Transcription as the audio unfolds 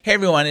Hey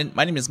everyone,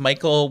 my name is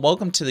Michael.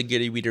 Welcome to the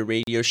Good e-Reader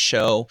Radio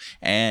Show,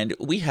 and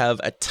we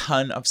have a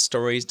ton of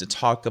stories to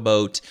talk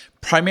about,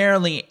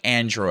 primarily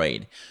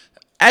Android.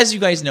 As you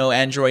guys know,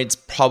 Android's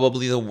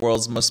probably the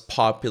world's most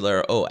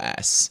popular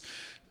OS.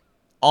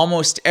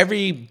 Almost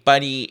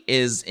everybody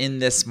is in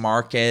this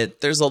market.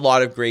 There's a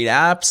lot of great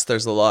apps,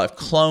 there's a lot of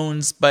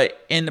clones,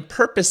 but in the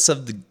purpose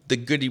of the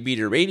Good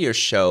e-Reader Radio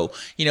Show,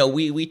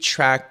 we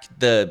track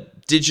the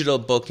digital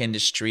book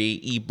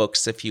industry,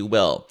 ebooks, if you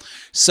will.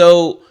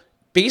 So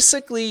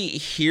basically,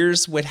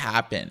 here's what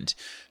happened.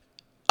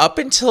 Up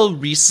until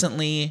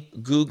recently,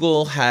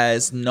 Google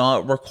has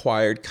not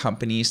required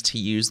companies to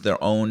use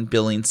their own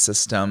billing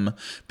system,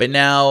 but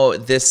now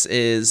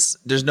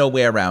there's no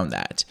way around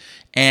that.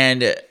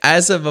 And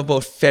as of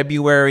about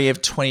February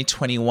of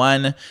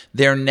 2021,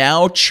 they're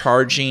now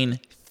charging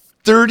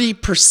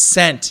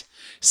 30%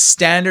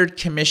 standard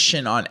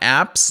commission on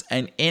apps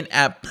and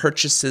in-app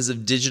purchases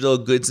of digital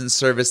goods and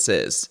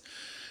services.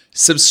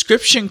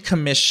 Subscription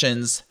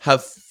commissions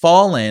have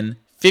fallen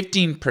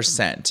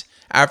 15%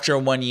 after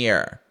 1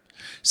 year.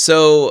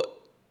 So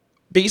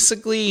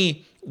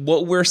basically,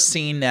 what we're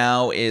seeing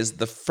now is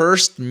the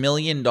first $1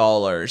 million,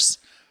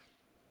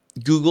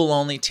 Google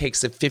only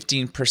takes a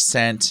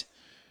 15%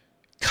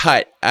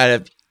 cut out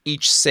of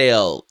each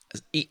sale,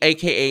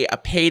 aka a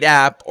paid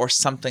app or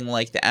something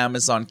like the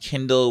Amazon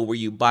Kindle where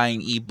you buy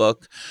an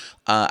ebook.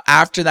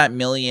 After that $1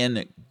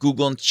 million,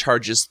 Google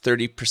charges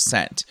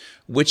 30%,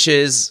 which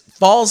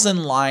falls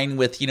in line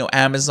with,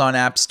 Amazon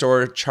App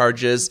Store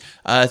charges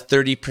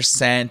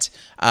 30%.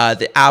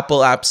 The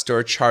Apple App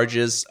Store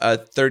charges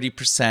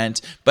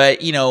 30%. But,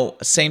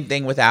 same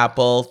thing with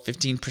Apple,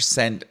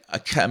 15%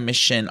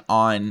 commission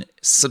on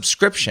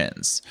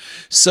subscriptions.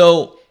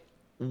 So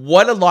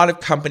what a lot of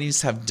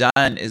companies have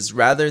done is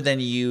rather than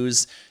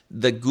use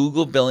the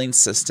Google billing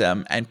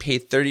system and pay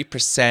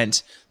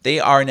 30%,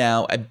 they are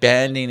now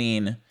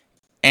abandoning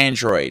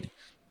Android.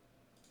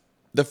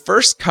 The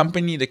first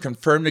company to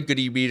confirm to Good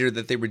e-Reader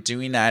that they were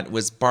doing that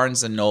was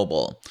Barnes &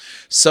 Noble.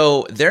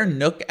 So their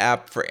Nook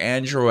app for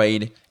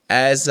Android,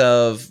 as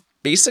of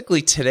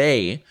basically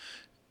today,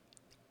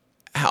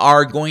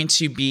 are going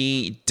to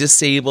be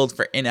disabled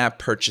for in-app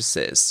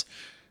purchases.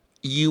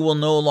 You will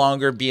no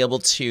longer be able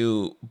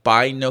to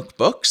buy Nook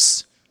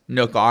books,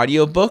 Nook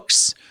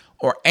audiobooks,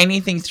 or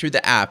anything through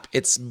the app.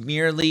 It's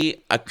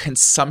merely a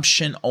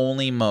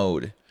consumption-only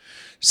mode.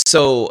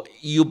 So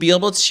you'll be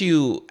able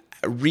to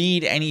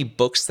read any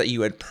books that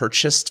you had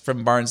purchased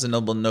from Barnes &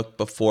 Noble Nook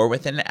before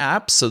within an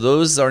app, so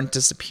those aren't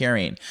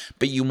disappearing,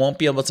 but you won't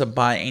be able to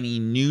buy any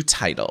new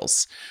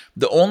titles.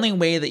 The only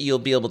way that you'll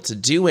be able to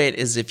do it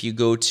is if you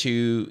go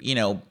to,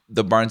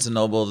 the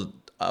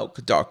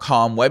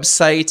barnesandnoble.com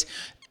website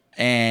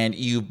and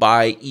you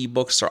buy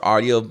ebooks or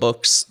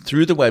audiobooks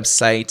through the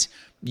website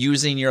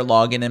using your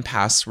login and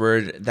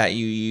password that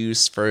you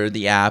use for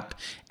the app.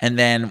 And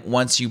then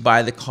once you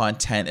buy the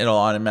content, it'll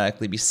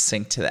automatically be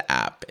synced to the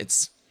app.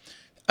 It's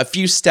a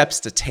few steps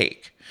to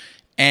take.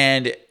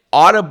 And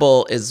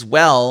Audible as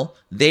well,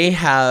 they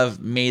have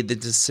made the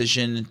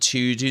decision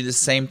to do the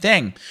same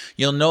thing.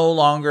 You'll no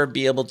longer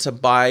be able to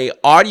buy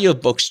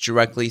audiobooks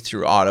directly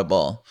through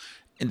Audible.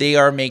 They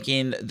are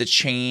making the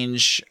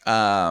change,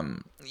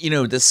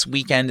 this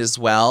weekend as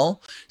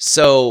well.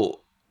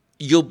 So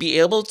you'll be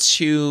able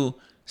to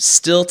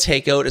still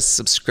take out a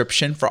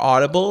subscription for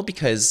Audible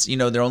because,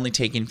 they're only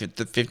taking the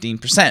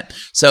 15%.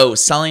 So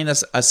selling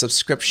a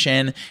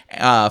subscription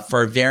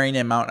for a varying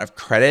amount of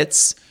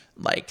credits,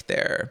 like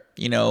their,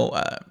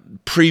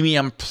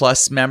 premium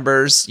plus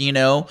members,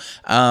 you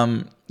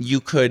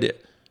could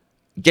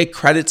get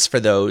credits for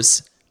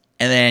those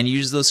and then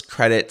use those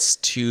credits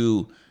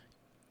to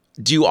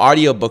do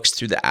audiobooks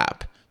through the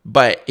app.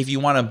 But if you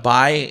want to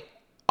buy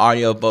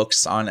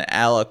audiobooks on an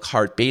a la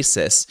carte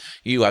basis,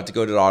 you have to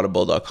go to the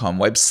audible.com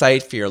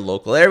website for your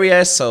local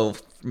area. So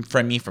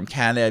for me from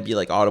Canada, it'd be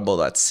like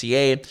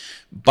audible.ca,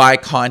 buy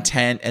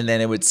content, and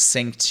then it would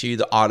sync to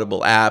the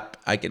Audible app.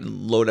 I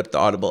can load up the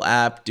Audible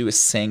app, do a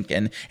sync,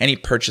 and any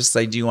purchase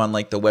I do on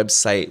the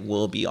website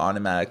will be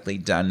automatically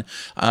done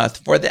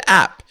for the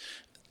app.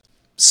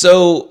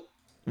 So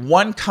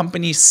one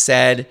company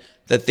said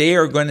that they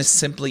are going to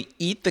simply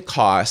eat the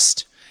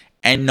cost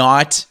and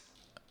not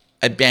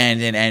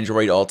abandon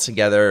Android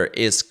altogether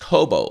is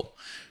Kobo.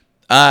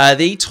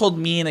 They told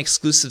me an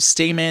exclusive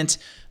statement,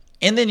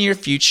 in the near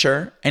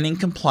future and in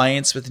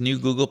compliance with new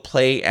Google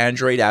Play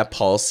Android app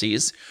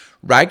policies,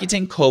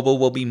 Rakuten Kobo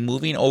will be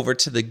moving over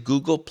to the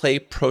Google Play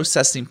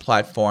processing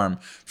platform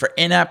for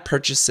in-app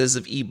purchases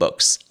of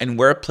ebooks and,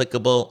 where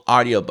applicable,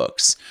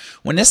 audiobooks.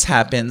 When this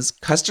happens,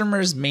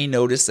 customers may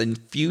notice a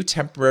few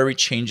temporary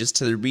changes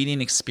to the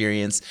reading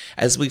experience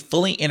as we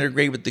fully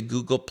integrate with the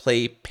Google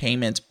Play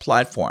payment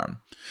platform.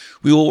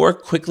 We will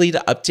work quickly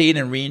to update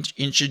and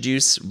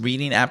reintroduce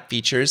reading app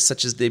features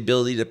such as the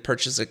ability to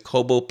purchase a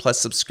Kobo Plus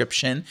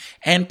subscription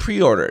and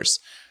pre-orders.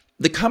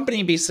 the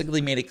company basically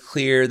made it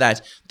clear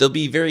that there'll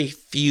be very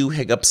few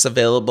hiccups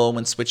available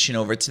when switching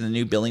over to the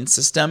new billing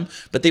system,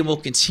 but they will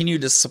continue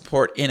to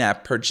support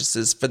in-app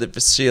purchases for the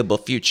foreseeable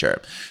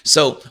future.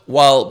 So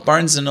while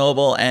Barnes &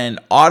 Noble and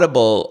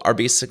Audible are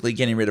basically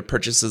getting rid of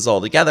purchases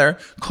altogether,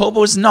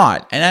 Kobo's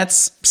not. And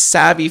that's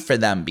savvy for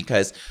them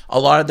because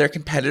a lot of their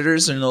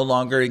competitors are no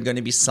longer going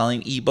to be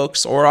selling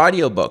ebooks or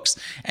audiobooks.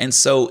 And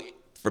so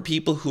for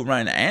people who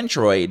run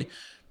Android,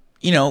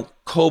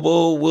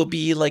 Kobo will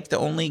be like the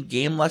only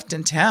game left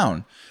in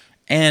town.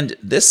 And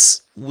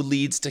this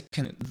leads to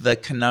the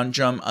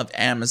conundrum of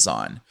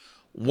Amazon.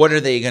 What are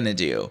they going to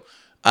do?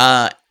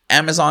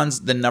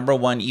 Amazon's the number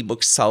one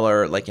ebook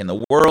seller like in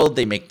the world.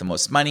 They make the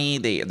most money.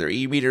 Their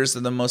e-readers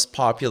are the most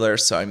popular.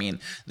 So, I mean,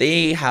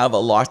 they have a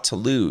lot to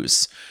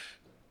lose.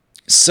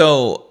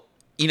 So,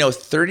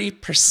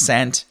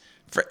 30%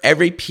 for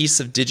every piece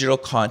of digital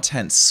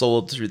content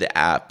sold through the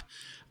app.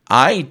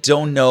 I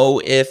don't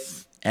know if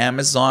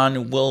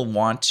Amazon will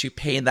want to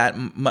pay that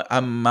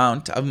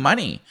amount of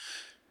money.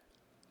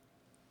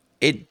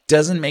 It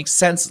doesn't make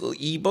sense.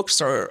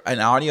 Ebooks and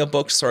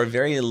audiobooks are a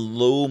very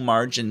low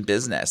margin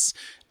business.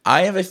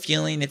 I have a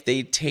feeling if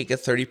they take a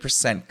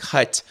 30%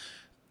 cut,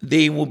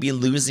 they will be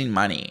losing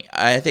money.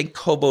 I think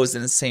Kobo is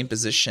in the same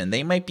position.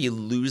 They might be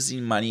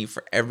losing money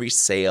for every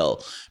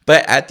sale,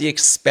 but at the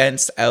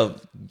expense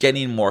of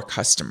getting more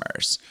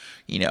customers,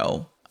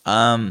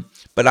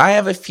 But I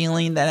have a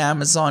feeling that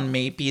Amazon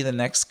may be the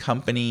next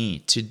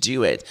company to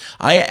do it.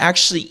 I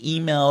actually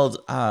emailed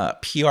a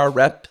PR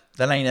rep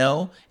that I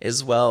know,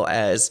 as well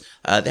as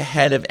the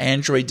head of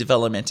Android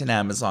development in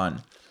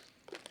Amazon.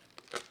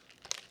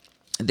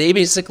 They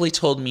basically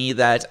told me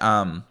that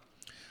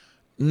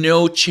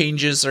no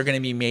changes are going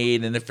to be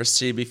made in the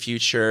foreseeable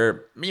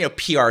future.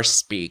 PR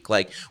speak.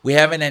 Like, we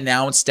haven't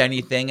announced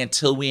anything.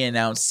 Until we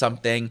announce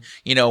something,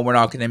 we're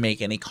not going to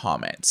make any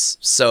comments.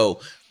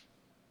 So,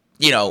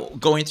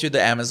 going through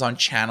the Amazon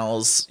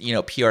channels,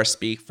 PR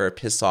speak for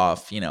piss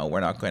off, we're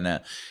not going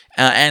to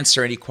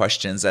answer any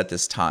questions at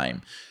this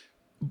time.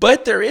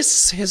 But there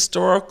is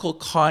historical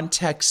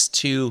context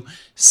to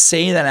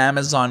say that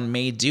Amazon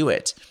may do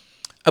it.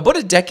 About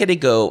a decade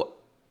ago,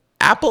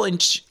 Apple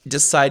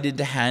decided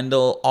to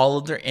handle all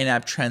of their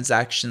in-app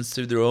transactions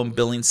through their own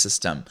billing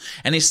system,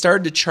 and they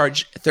started to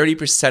charge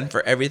 30%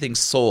 for everything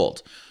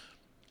sold.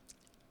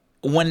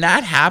 When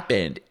that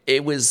happened,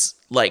 it was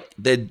like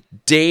the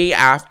day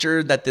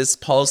after that this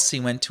policy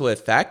went to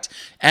effect.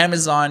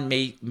 Amazon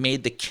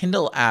made the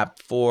Kindle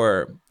app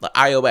for the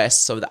iOS,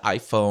 so the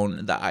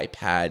iPhone, the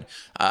iPad,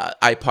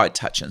 iPod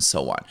Touch, and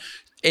so on.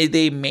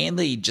 They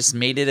mainly just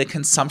made it a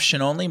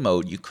consumption-only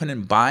mode. You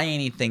couldn't buy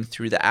anything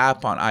through the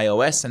app on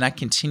iOS, and that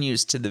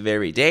continues to the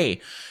very day,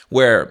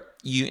 where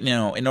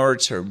in order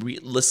to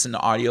listen to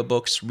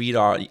audiobooks, read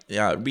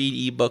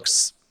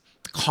ebooks,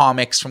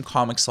 comics from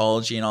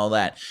Comixology and all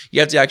that, you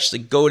have to actually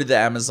go to the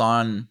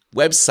Amazon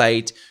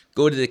website,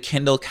 go to the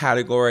Kindle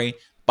category,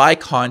 buy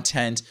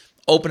content,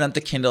 open up the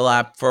Kindle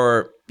app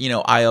for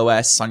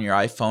iOS on your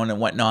iPhone and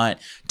whatnot,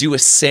 do a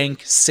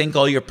sync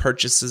all your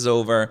purchases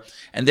over,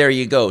 and there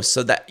you go.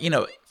 So that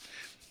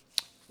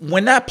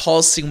when that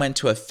policy went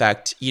to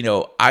effect,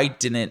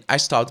 I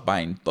stopped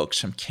buying books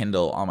from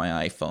Kindle on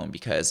my iPhone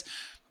because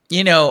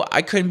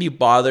I couldn't be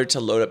bothered to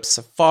load up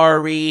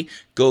Safari,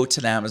 go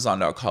to the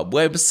Amazon.com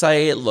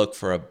website, look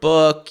for a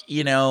book,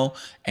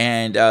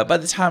 and by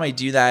the time I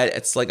do that,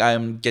 it's like I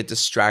get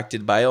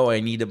distracted by, I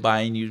need to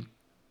buy a new,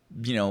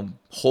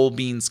 whole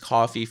beans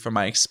coffee for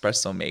my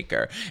espresso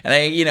maker.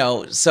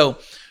 And so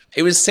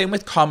it was the same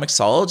with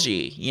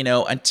Comixology,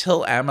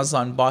 until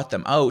Amazon bought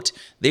them out,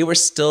 they were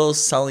still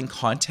selling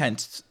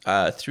content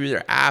through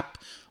their app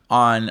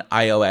on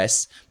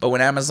iOS, but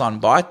when Amazon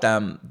bought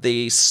them,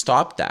 they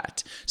stopped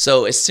that.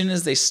 So as soon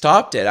as they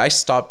stopped it, I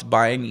stopped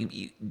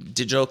buying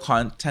digital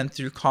content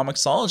through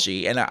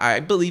Comixology, and I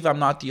believe I'm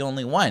not the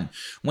only one.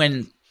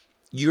 When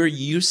you're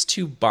used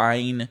to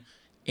buying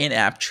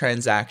in-app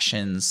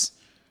transactions,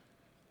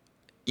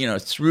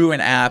 through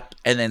an app,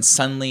 and then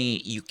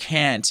suddenly you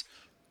can't,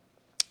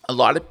 a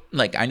lot of,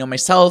 I know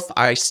myself,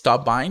 I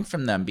stopped buying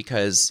from them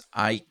because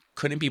I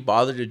couldn't be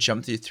bothered to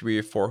jump through 3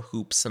 or 4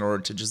 hoops in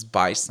order to just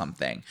buy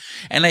something.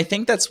 And I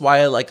think that's why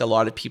a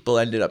lot of people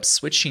ended up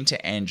switching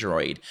to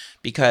Android,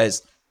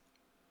 because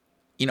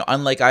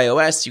unlike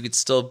iOS, you could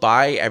still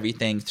buy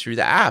everything through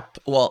the app.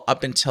 Well,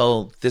 up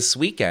until this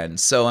weekend.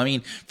 So, I mean,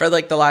 for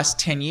the last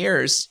 10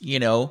 years,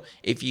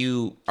 if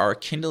you are a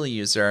Kindle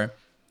user,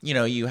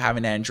 you have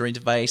an Android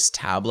device,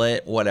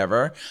 tablet,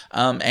 whatever,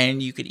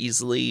 and you could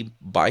easily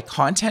buy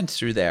content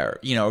through there,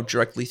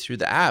 directly through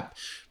the app.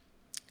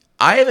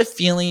 I have a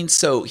feeling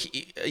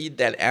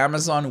that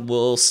Amazon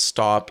will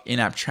stop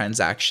in-app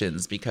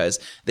transactions because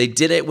they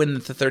did it when the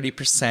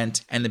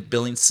 30% and the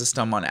billing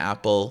system on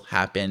Apple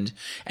happened.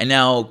 And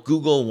now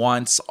Google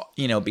wants,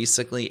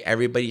 basically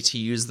everybody to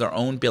use their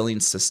own billing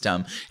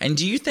system. And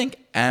do you think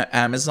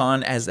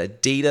Amazon, as a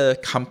data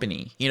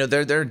company,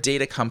 they're a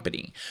data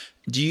company,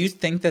 do you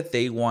think that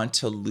they want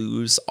to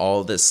lose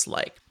all this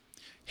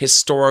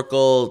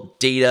historical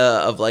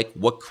data of like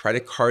what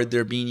credit card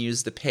they're being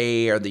used to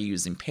pay. Are they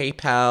using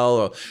PayPal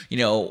or,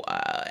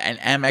 an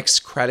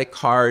Amex credit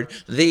card?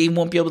 They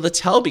won't be able to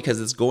tell because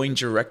it's going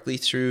directly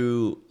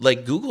through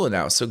like Google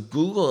now. So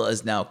Google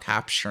is now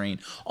capturing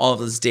all of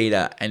this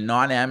data and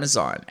not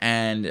Amazon.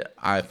 And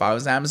if I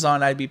was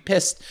Amazon, I'd be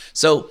pissed.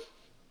 So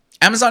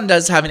Amazon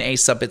does have an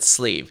ace up its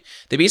sleeve.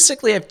 They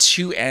basically have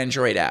two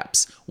Android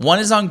apps. One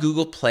is on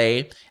Google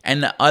Play,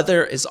 and the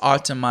other is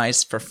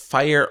optimized for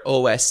Fire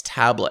OS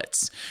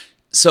tablets.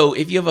 So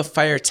if you have a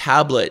Fire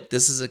tablet,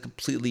 this is a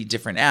completely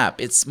different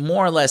app. It's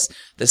more or less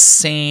the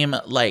same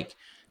like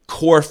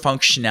core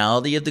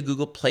functionality of the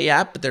Google Play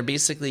app, but they're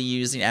basically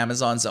using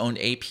Amazon's own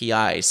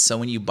APIs. So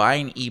when you buy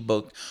an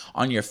ebook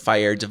on your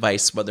Fire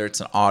device, whether it's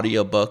an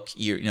audiobook,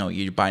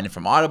 you're buying it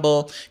from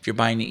Audible. If you're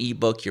buying an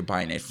ebook, you're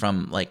buying it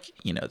from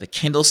the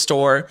Kindle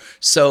store.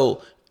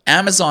 So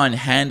Amazon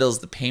handles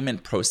the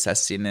payment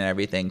processing and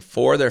everything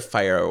for their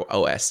Fire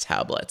OS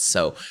tablets.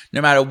 So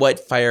no matter what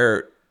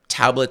Fire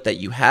tablet that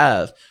you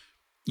have,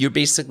 you're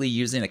basically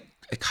using a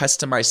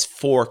customized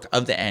fork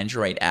of the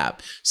Android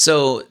app.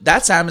 So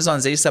that's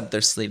Amazon's ace up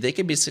their sleeve. They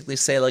could basically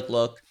say like,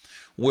 look,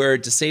 we're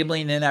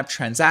disabling in-app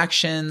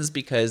transactions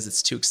because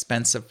it's too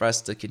expensive for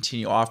us to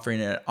continue offering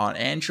it on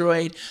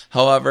Android.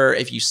 However,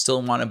 if you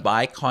still want to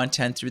buy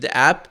content through the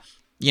app,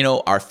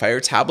 our Fire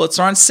tablets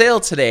are on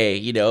sale today.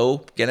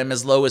 Get them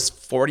as low as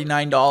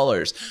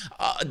 $49.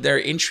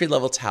 Their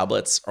entry-level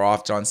tablets are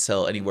often on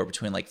sale anywhere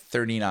between like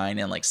 $39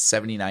 and like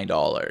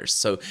 $79.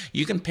 So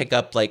you can pick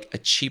up like a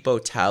cheapo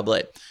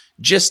tablet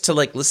just to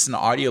like listen to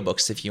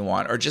audiobooks if you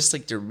want, or just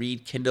like to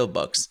read Kindle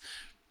books.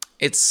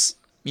 It's,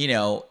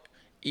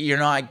 you're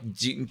not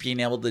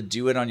being able to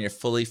do it on your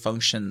fully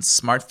functioned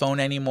smartphone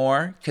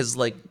anymore. Cause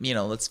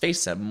let's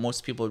face it,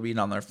 most people read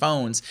on their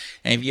phones.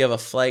 And if you have a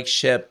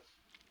flagship,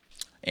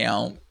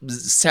 Samsung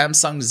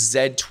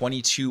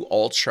Z22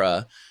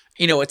 Ultra,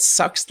 it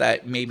sucks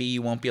that maybe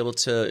you won't be able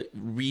to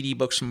read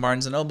ebooks from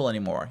Barnes & Noble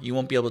anymore. You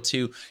won't be able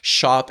to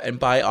shop and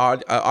buy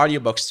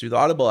audiobooks through the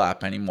Audible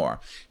app anymore.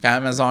 If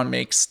Amazon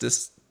makes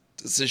this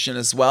decision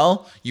as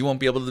well, you won't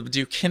be able to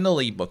do Kindle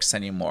ebooks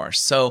anymore.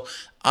 So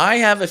I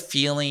have a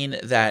feeling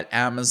that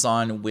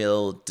Amazon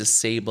will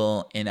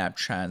disable in-app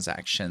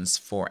transactions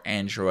for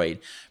Android,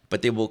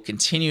 but they will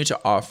continue to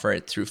offer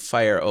it through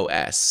Fire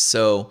OS.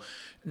 So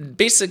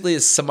basically, to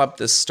sum up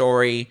the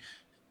story,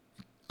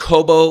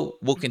 Kobo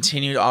will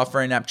continue to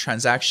offer in-app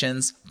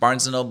transactions.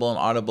 Barnes & Noble and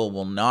Audible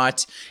will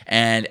not.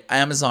 And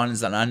Amazon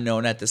is an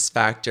unknown at this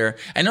factor.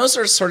 And those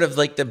are sort of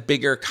like the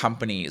bigger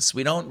companies.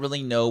 We don't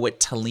really know what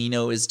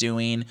Tolino is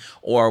doing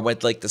or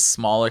what like the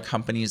smaller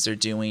companies are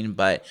doing.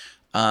 But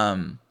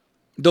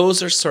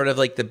those are sort of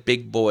like the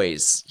big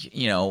boys.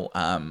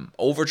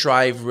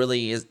 Overdrive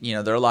really is,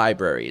 they're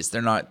libraries.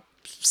 They're not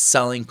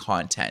selling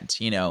content.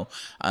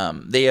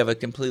 They have a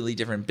completely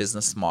different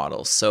business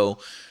model. So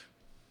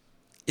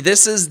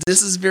this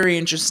is very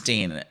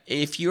interesting.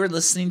 If you're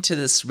listening to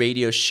this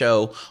radio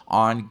show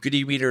on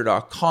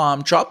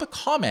goodereader.com, drop a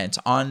comment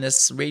on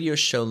this radio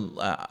show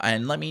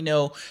and let me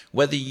know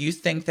whether you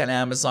think that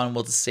Amazon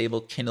will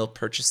disable Kindle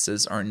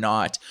purchases or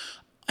not.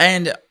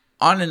 And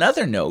on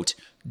another note,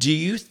 do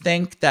you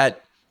think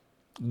that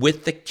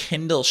with the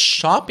Kindle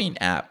shopping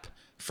app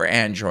for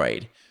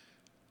Android,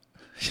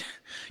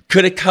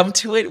 could it come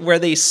to it where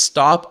they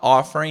stop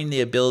offering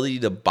the ability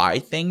to buy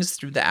things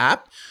through the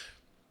app?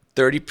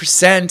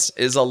 30%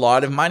 is a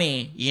lot of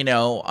money,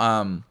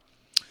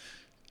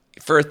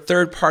 for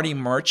third-party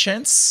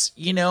merchants,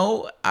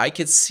 I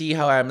could see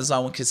how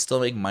Amazon could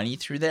still make money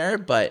through there,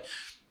 but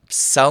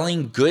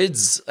selling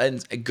goods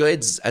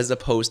as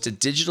opposed to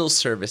digital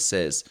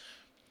services,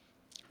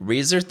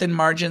 razor thin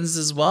margins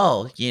as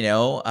well.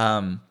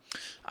 I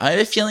have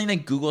a feeling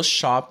that Google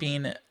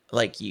Shopping,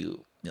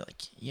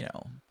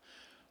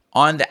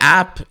 on the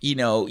app,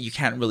 you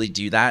can't really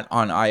do that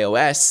on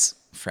iOS.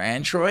 For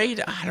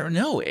Android, I don't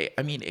know.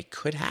 It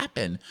could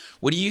happen.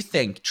 What do you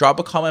think? Drop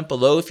a comment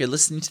below if you're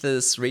listening to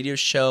this radio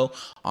show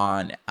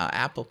on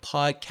Apple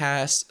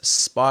Podcasts,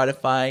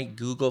 Spotify,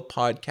 Google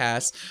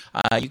Podcasts.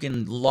 You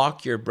can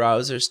lock your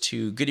browsers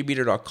to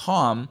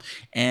goodereader.com,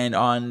 and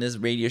on this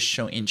radio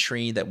show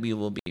entry that we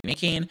will be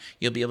making,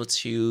 you'll be able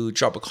to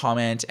drop a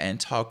comment and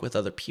talk with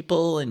other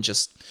people and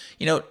just,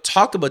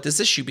 talk about this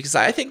issue, because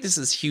I think this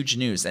is huge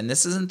news, and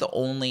this isn't the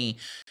only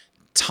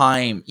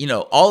time,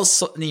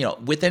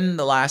 within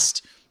the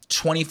last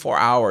 24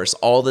 hours,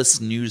 all this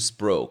news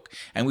broke,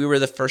 and we were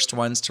the first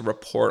ones to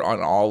report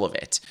on all of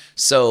it.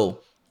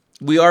 So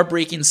we are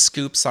breaking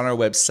scoops on our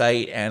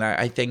website, and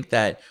I think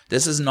that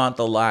this is not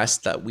the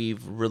last that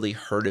we've really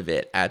heard of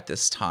it at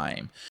this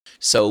time.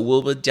 So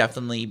we'll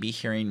definitely be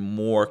hearing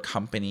more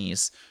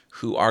companies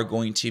who are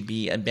going to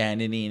be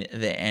abandoning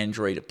the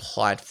Android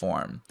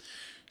platform.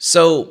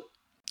 So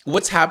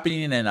what's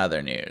happening in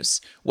other news?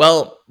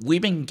 Well,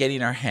 we've been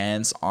getting our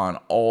hands on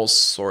all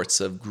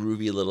sorts of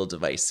groovy little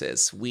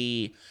devices.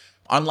 We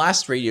on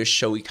last radio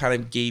show, we kind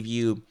of gave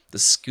you the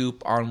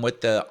scoop on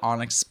what the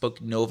Onyx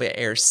Book Nova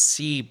Air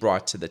C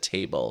brought to the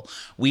table.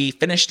 We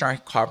finished our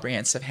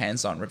comprehensive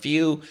hands-on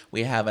review.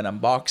 We have an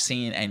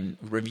unboxing and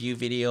review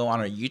video on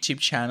our YouTube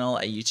channel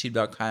at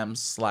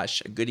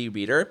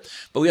youtube.com/goodyreader.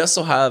 But we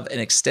also have an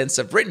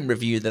extensive written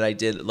review that I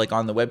did like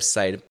on the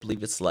website. I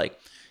believe it's like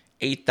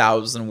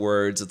 8,000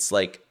 words. It's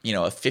like, a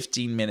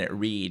 15-minute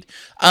read.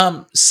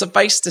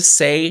 Suffice to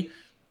say,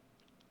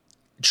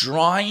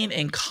 drawing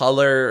in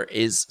color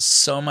is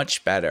so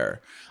much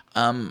better.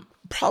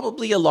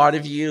 Probably a lot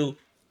of you,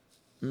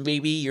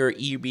 maybe your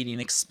e-reading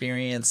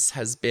experience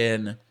has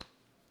been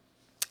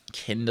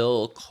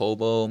Kindle,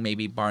 Kobo,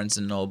 maybe Barnes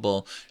 &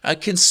 Noble,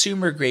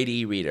 consumer grade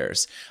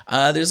e-readers.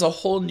 There's a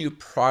whole new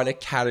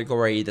product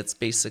category that's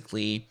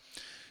basically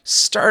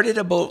started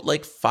about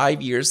like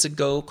 5 years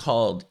ago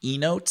called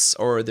eNotes,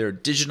 or their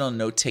digital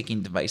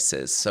note-taking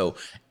devices. So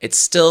it's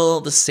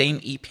still the same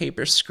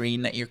e-paper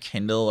screen that your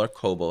Kindle or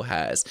Kobo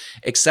has,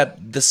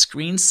 except the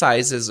screen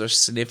sizes are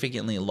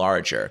significantly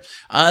larger.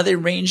 They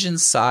range in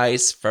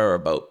size for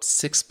about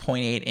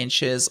 6.8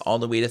 inches all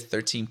the way to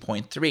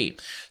 13.3.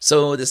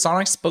 So the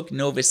Onyx Book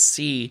Nova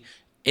C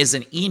is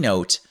an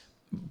eNote,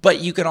 but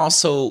you can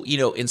also,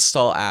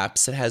 install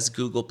apps. It has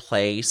Google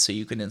Play, so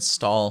you can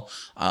install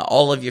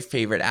all of your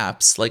favorite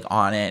apps like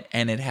on it.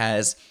 And it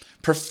has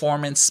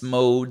performance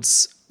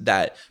modes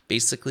that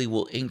basically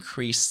will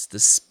increase the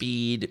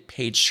speed,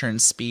 page turn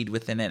speed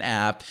within an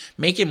app,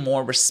 make it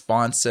more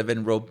responsive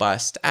and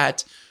robust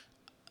at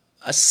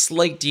a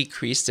slight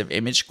decrease of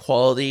image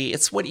quality.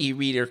 It's what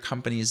e-reader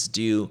companies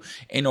do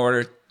in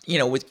order,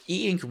 with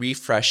e-ink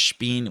refresh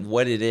being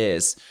what it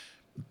is,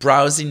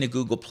 browsing the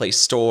Google Play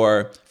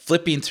Store,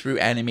 flipping through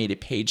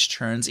animated page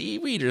turns,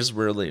 e-readers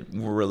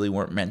really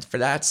weren't meant for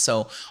that.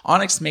 So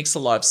Onyx makes a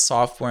lot of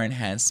software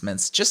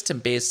enhancements just to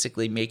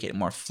basically make it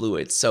more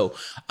fluid. So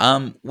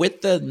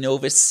with the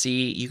Nova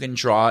C, you can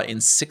draw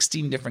in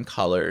 16 different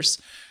colors,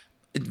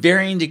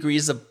 varying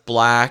degrees of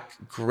black,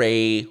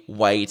 gray,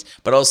 white,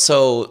 but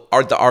also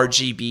are the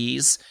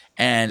RGBs,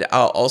 and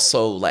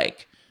also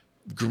like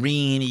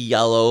green,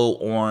 yellow,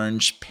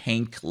 orange,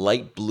 pink,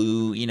 light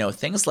blue,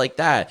 things like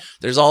that.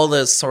 There's all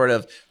this sort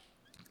of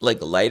like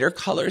lighter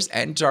colors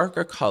and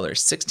darker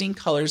colors. 16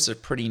 colors are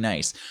pretty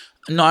nice.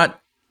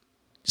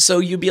 So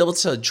you'll be able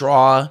to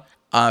draw,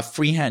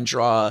 freehand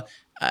draw,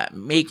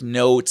 make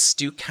notes,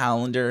 do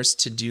calendars,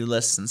 to-do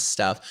lists and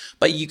stuff.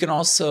 But you can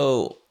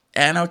also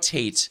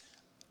annotate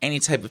any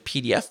type of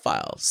PDF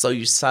file. So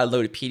you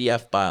sideload a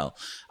PDF file.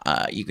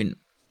 You can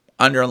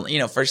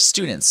for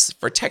students,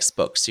 for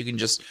textbooks, you can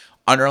just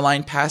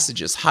underline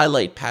passages,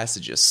 highlight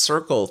passages,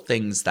 circle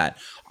things that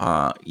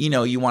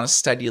you want to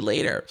study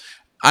later.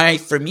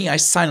 For me, I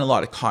sign a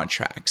lot of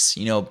contracts.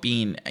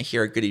 Being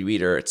here at Goody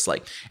Reader, it's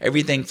like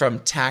everything from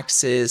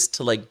taxes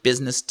to like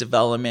business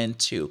development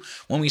to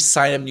when we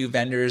sign up new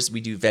vendors, we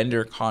do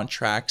vendor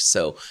contracts.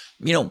 So,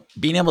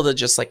 being able to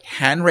just like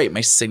handwrite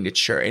my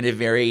signature in a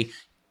very,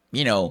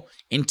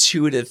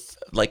 intuitive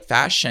like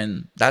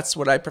fashion, that's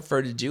what I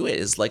prefer to do, it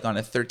is like on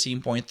a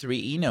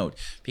 13.3 eNote,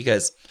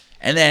 because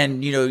and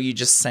then, you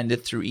just send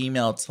it through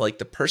email to like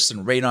the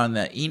person right on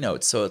the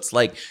eNote. So it's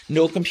like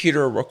no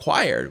computer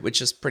required,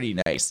 which is pretty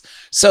nice.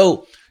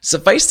 So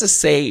suffice to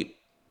say,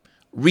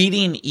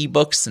 reading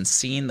ebooks and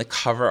seeing the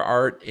cover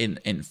art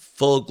in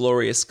full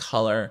glorious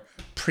color,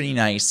 pretty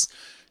nice.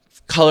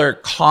 Color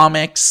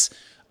comics,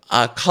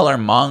 color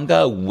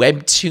manga,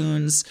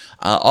 webtoons,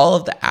 all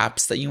of the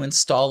apps that you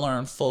install are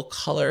in full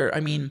color. I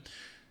mean,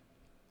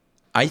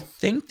 I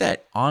think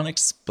that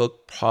Onyx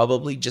Book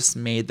probably just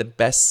made the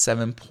best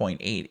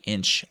 7.8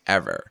 inch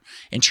ever.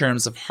 In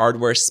terms of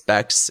hardware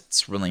specs,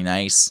 it's really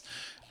nice.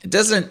 It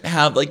doesn't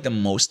have like the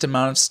most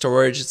amount of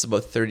storage. It's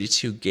about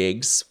 32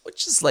 gigs,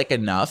 which is like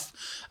enough.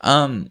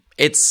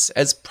 It's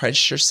as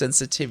pressure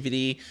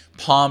sensitivity,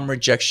 palm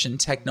rejection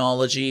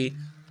technology.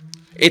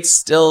 It's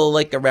still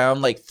like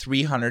around like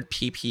 300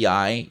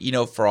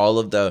 ppi, for all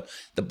of the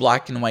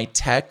black and white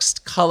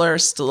text. Color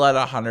still at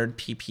 100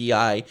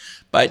 ppi,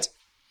 but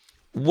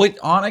what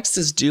Onyx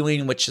is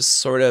doing, which is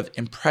sort of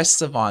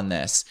impressive on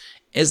this,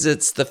 is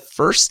it's the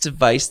first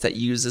device that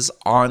uses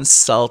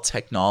on-cell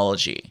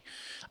technology.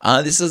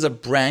 This is a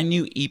brand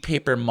new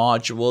e-paper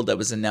module that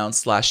was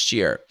announced last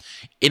year.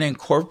 It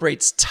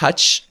incorporates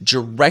touch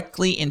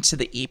directly into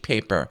the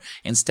e-paper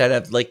instead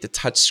of like the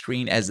touch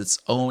screen as its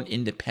own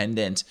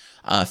independent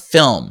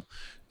film.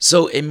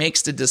 So it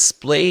makes the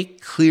display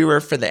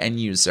clearer for the end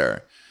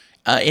user.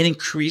 It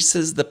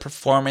increases the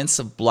performance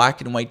of black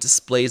and white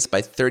displays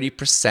by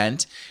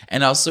 30%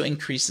 and also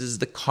increases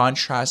the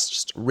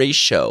contrast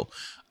ratio.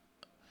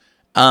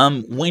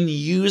 When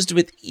used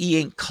with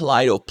E-Ink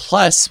Kaleido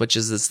Plus, which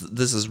is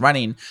this is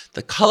running,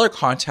 the color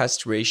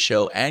contrast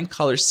ratio and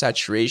color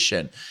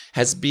saturation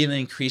has been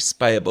increased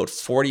by about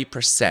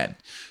 40%.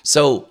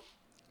 So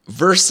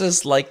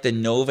versus like the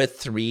Nova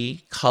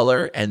 3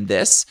 color and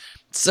this,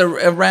 it's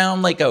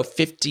around like a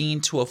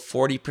 15 to a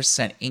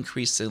 40%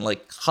 increase in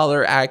like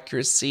color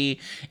accuracy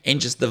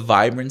and just the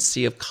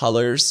vibrancy of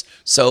colors.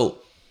 So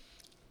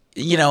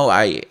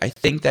I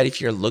think that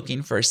if you're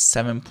looking for a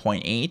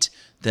 7.8,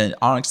 the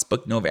Onyx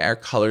Book Nova Air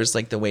Color is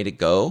like the way to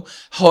go.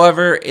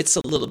 However, it's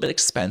a little bit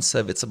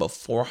expensive. It's about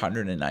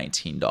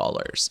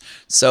 $419.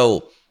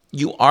 So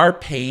you are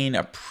paying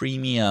a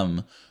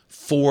premium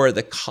for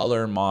the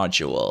color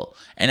module.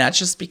 And that's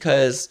just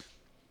because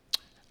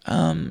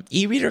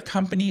e-reader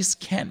companies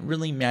can't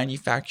really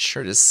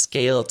manufacture to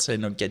scale to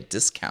get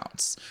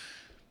discounts.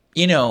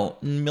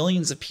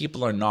 Millions of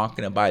people are not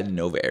going to buy the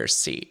Nova Air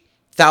C.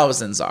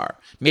 Thousands are.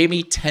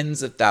 Maybe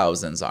tens of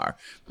thousands are.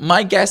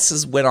 My guess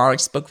is when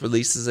Onyx Book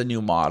releases a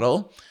new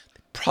model,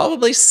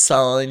 probably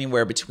sell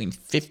anywhere between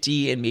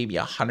 50 and maybe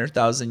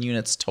 100,000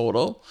 units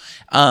total.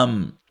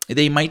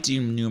 They might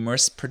do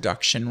numerous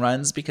production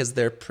runs because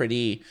they're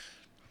pretty,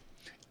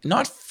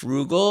 not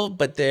frugal,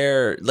 but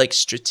they're like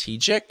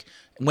strategic.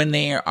 When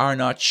they are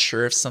not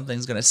sure if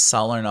something's going to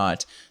sell or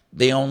not,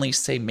 they only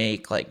say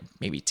make like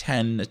maybe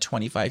 10 to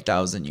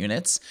 25,000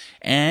 units.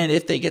 And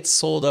if they get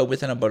sold out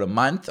within about a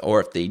month, or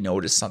if they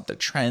notice some of the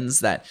trends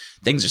that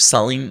things are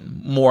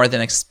selling more than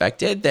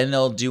expected, then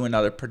they'll do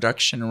another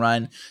production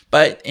run.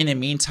 But in the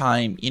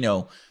meantime,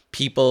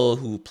 people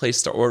who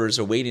placed their orders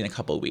are waiting a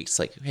couple of weeks.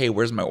 Like, hey,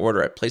 where's my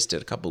order? I placed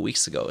it a couple of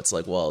weeks ago. It's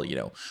like, well,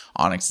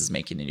 Onyx is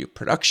making a new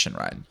production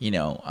run.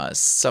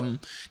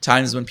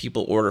 Sometimes when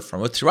people order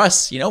through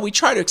us, we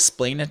try to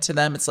explain it to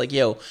them. It's like,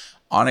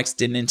 Onyx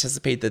didn't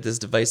anticipate that this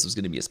device was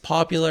going to be as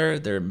popular.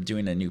 They're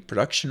doing a new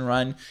production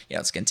run.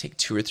 It's going to take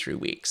 2 or 3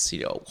 weeks.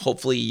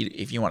 Hopefully,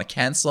 if you want to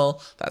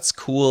cancel, that's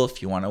cool.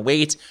 If you want to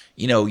wait,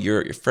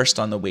 you're first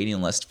on the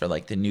waiting list for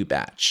like the new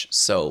batch.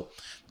 So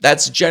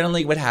that's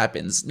generally what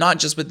happens, not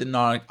just with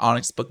the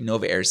Onyx Book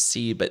Nova Air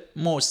C, but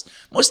most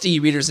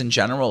e-readers in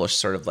general are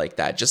sort of like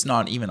that, just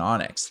not even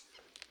Onyx.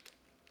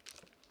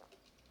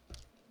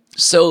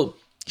 So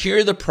here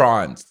are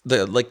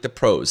the the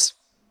pros.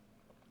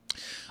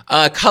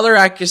 Color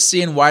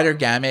accuracy and wider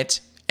gamut,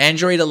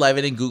 Android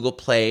 11 and Google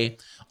Play,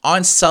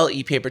 on-cell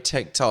e-paper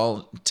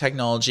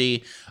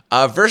technology,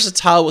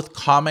 versatile with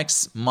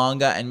comics,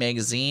 manga, and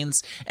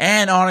magazines,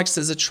 and Onyx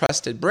is a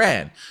trusted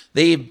brand.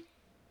 They've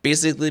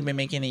basically been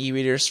making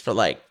e-readers for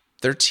like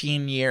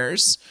 13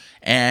 years,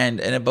 and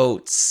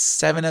about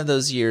 7 of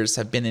those years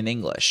have been in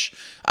English.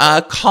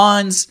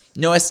 Cons,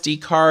 no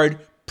SD card,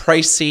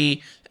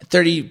 pricey,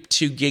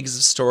 32 gigs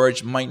of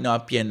storage might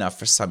not be enough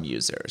for some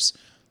users.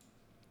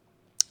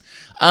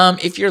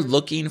 If you're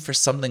looking for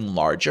something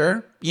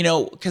larger,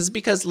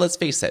 because let's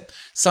face it,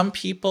 some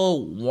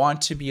people want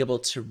to be able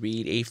to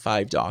read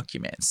A5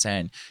 documents,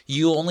 and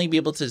you only be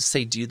able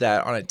to do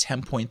that on a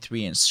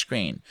 10.3 inch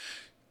screen,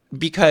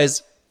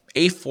 because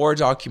A4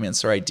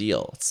 documents are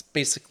ideal. It's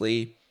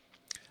basically,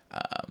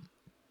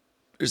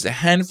 there's a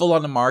handful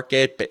on the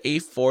market, but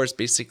A4 is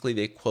basically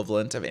the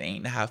equivalent of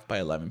an 8.5 by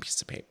 11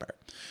 piece of paper.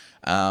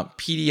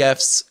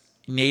 PDFs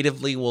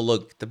natively will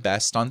look the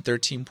best on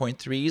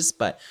 13.3s,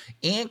 but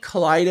Ink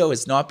Kaleido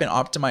has not been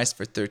optimized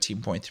for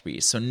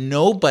 13.3, so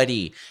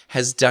nobody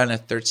has done a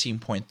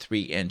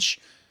 13.3 inch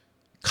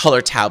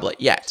color tablet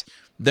yet.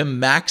 The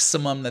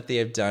maximum that they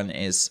have done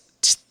is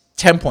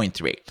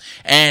 10.3,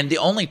 and the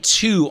only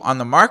 2 on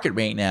the market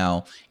right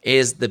now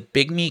is the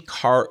Bigme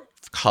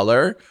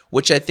Color,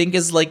 which I think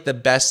is like the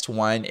best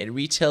one. It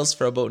retails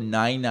for about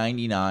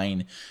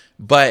 $9.99,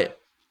 but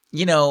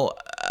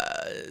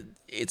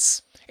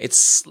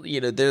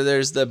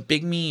there's the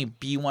Bigme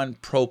B1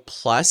 Pro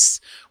Plus,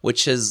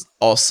 which is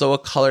also a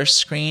color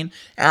screen.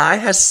 And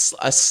it has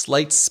a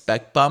slight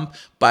spec bump,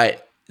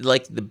 but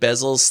like the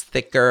bezel's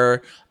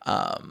thicker.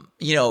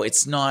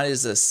 It's not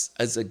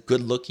as a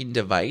good looking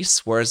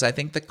device. Whereas I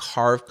think the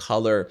Carve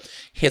Color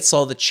hits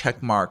all the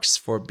check marks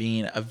for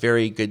being a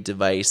very good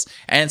device,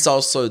 and it's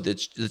also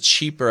the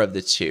cheaper of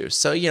the 2.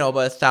 So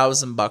about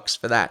 $1,000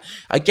 for that.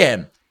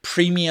 Again,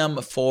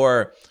 premium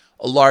for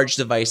a large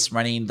device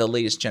running the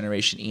latest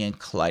generation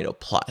Ink Kaleido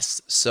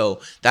Plus.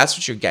 So that's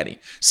what you're getting.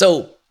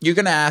 So you're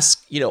going to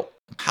ask,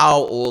 how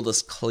old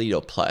is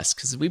Kaleido Plus?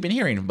 Because we've been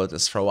hearing about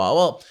this for a while.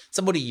 Well, it's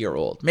about a year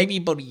old, maybe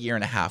about a year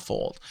and a half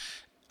old.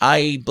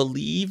 I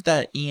believe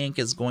that E-Ink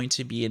is going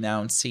to be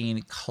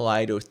announcing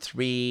Kaleido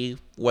 3,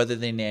 whether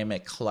they name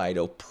it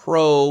Kaleido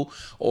Pro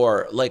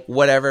or like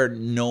whatever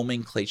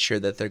nomenclature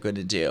that they're going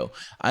to do.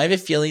 I have a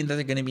feeling that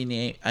they're going to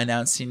be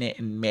announcing it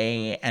in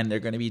May, and they're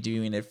going to be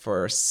doing it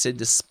for SID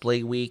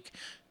Display Week.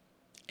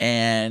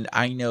 And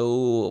I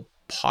know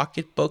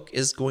Pocketbook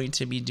is going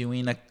to be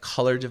doing a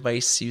color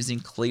device using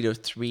Kaleido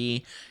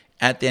 3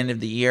 at the end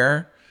of the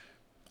year.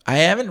 I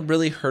haven't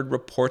really heard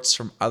reports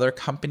from other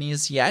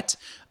companies yet.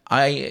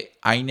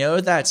 I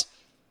know that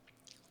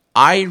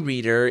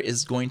iReader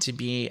is going to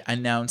be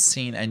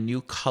announcing a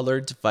new color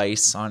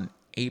device on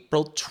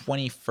April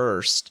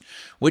 21st,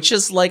 which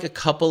is like a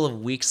couple of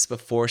weeks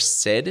before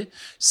SID.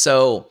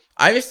 So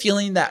I have a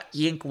feeling that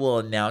Ink will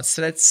announce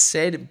it at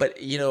SID, but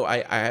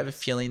I have a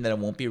feeling that it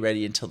won't be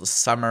ready until the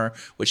summer,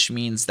 which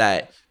means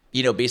that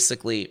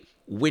basically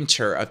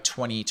winter of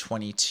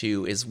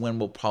 2022 is when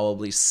we'll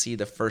probably see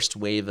the first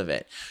wave of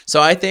it.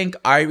 So I think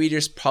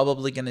iReader's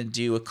probably going to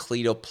do a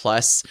Kaleido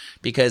Plus,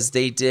 because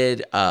they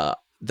did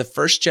the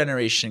first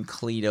generation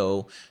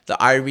Kaleido, the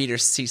iReader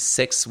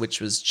C6, which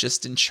was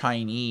just in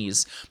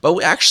Chinese, but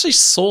we actually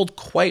sold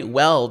quite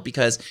well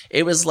because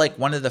it was like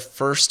one of the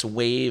first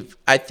wave.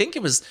 I think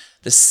it was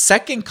the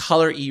second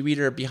color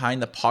e-reader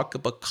behind the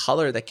Pocketbook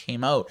Color that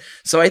came out.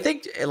 So I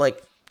think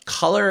like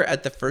color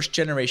at the first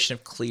generation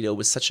of Kaleido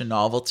was such a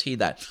novelty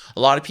that a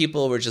lot of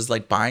people were just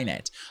like buying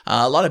it.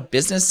 A lot of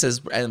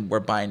businesses were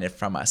buying it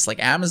from us. Like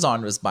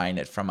Amazon was buying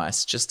it from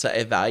us just to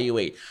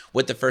evaluate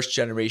what the first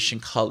generation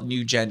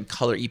new gen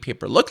color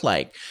e-paper looked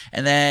like.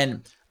 And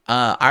then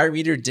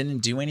iReader didn't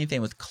do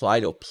anything with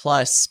Kaleido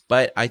Plus,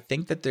 but I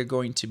think that they're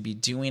going to be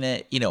doing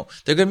it.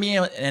 They're going to be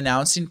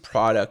announcing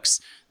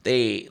products.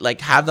 They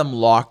like have them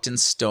locked in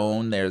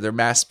stone. They're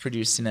mass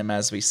producing them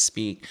as we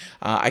speak.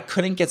 I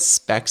couldn't get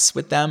specs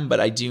with them,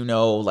 but I do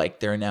know like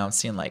they're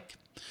announcing like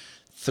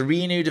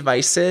 3 new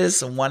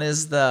devices. One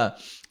is the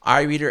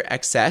iReader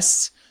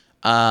XS.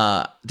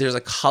 There's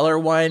a color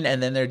one,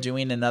 and then they're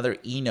doing another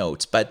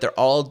eNote, but they're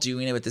all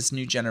doing it with this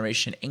new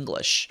generation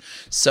English.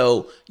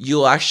 So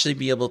you'll actually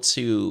be able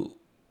to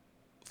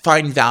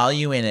find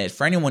value in it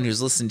for anyone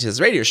who's listening to this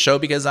radio show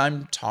because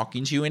I'm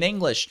talking to you in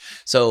English.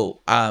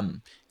 So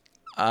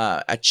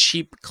a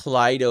cheap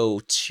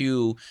Kaleido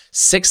 2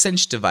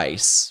 6-inch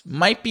device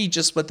might be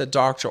just what the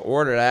doctor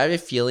ordered. I have a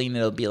feeling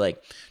it'll be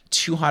like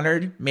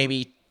 200,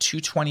 maybe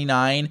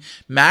 229,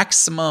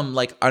 maximum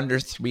like under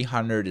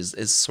 300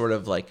 is sort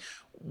of like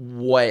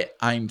what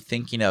I'm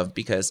thinking of,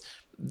 because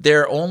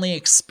their only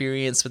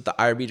experience with the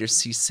iReader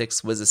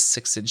C6 was a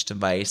 6-inch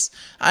device.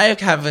 I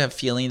have a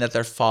feeling that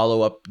their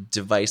follow-up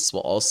device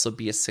will also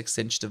be a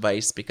 6-inch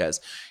device because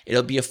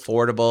it'll be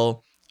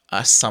affordable.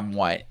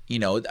 Somewhat,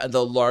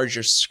 the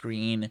larger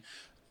screen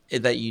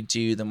that you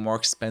do, the more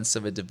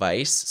expensive a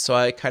device. So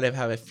I kind of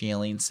have a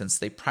feeling, since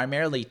they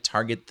primarily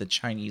target the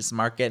Chinese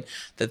market,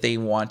 that they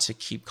want to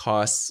keep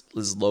costs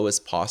as low as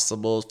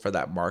possible for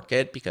that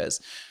market because,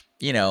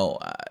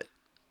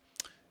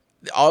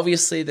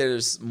 obviously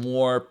there's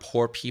more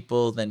poor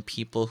people than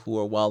people who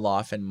are well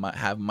off and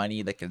have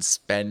money that can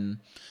spend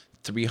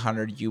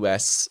 300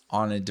 US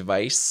on a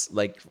device,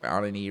 like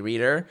on an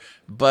e-reader.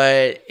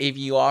 But if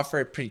you offer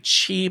it pretty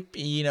cheap,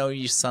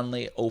 you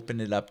suddenly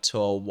open it up to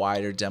a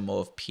wider demo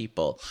of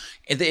people.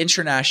 And the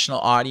international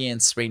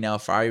audience right now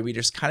for iReader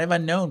is kind of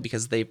unknown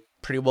because they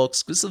pretty well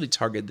exclusively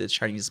target the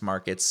Chinese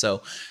market.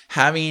 So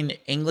having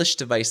English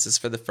devices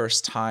for the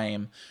first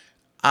time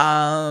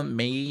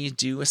may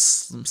do a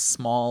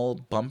small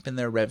bump in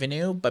their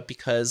revenue, but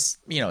because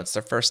it's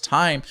their first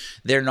time,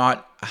 they're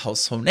not a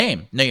household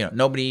name. No,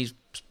 nobody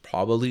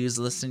probably is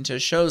listening to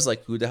shows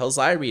like who the hell's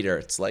iReader.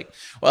 It's like,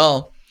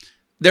 well,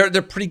 they're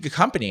pretty good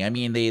company. I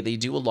mean, they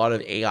do a lot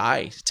of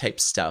AI type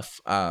stuff.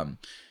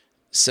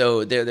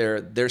 So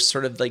they're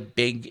sort of like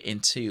big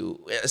into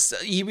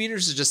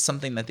e-readers is just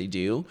something that they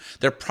do.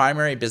 Their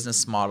primary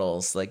business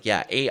models, like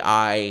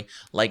AI,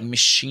 like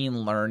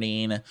machine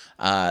learning.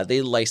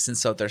 They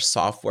license out their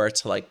software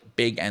to like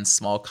big and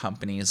small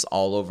companies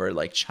all over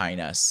like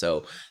China.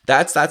 So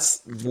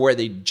that's where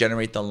they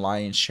generate the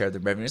lion's share of the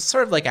revenue. It's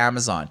sort of like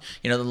Amazon.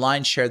 The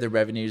lion's share of the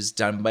revenue is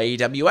done by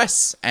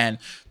AWS, and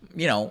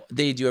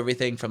they do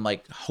everything from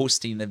like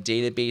hosting of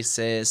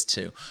databases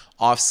to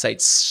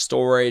offsite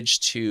storage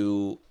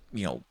to,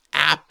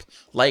 app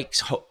like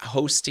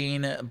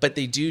hosting, but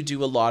they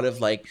do a lot of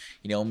like,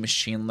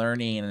 machine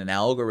learning and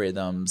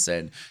algorithms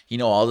and,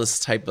 all this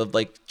type of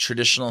like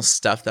traditional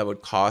stuff that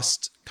would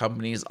cost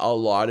companies a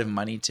lot of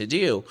money to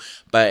do.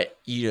 But,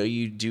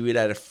 you do it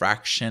at a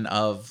fraction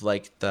of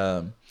like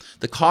the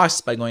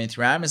cost by going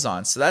through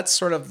Amazon. So that's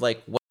sort of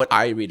like what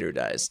iReader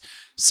does.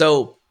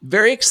 So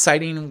very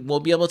exciting.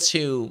 We'll be able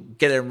to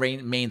get a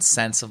main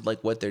sense of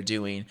like what they're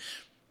doing.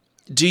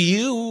 Do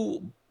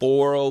you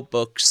borrow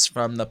books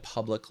from the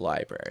public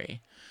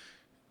library?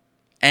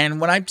 And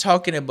when I'm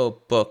talking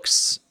about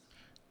books,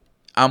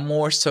 I'm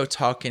more so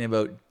talking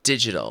about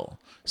digital.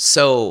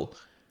 So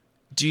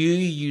do you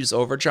use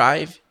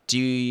Overdrive? Do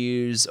you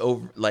use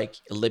like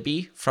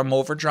Libby from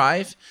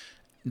Overdrive?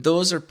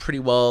 Those are pretty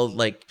well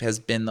has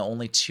been the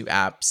only 2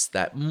 apps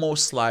that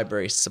most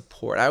libraries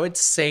support. I would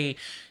say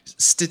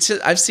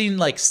I've seen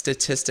like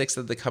statistics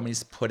that the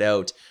companies put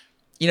out.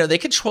 They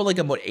control like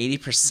about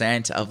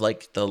 80% of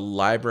like the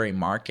library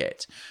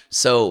market.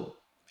 So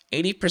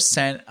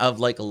 80%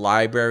 of like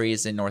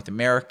libraries in North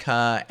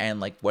America and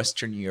like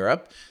Western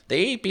Europe,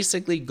 they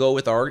basically go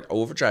with our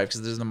Overdrive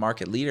because there's the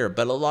market leader.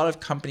 But a lot of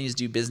companies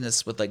do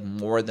business with like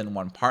more than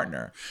one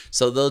partner.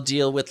 So they'll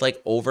deal with like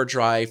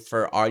Overdrive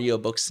for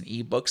audiobooks and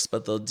ebooks,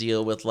 but they'll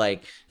deal with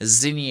like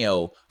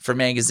Zinio for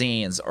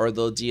magazines, or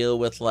they'll deal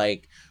with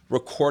like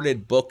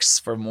recorded books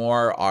for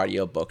more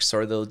audiobooks,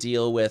 or they'll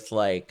deal with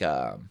like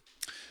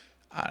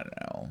I don't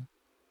know,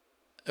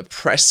 a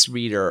press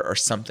reader or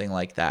something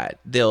like that.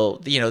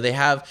 They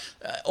have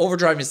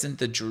Overdrive isn't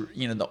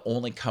the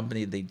only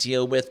company they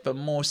deal with, but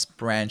most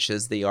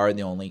branches, they are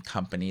the only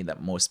company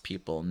that most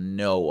people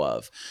know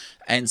of.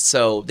 And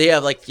so they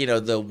have like,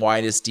 the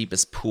widest,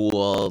 deepest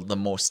pool, the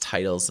most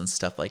titles and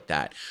stuff like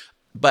that.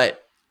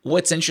 But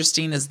what's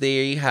interesting is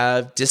they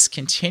have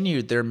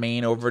discontinued their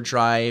main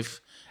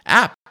Overdrive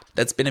app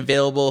that's been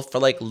available for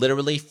like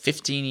literally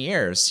 15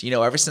 years.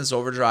 Ever since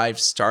Overdrive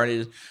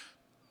started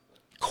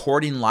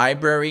courting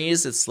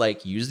libraries, it's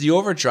like, use the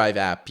Overdrive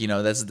app.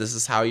 This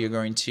is how you're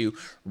going to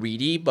read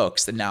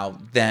ebooks, and now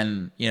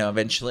then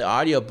eventually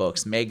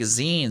audiobooks,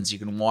 magazines. You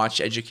can watch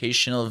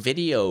educational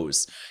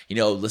videos,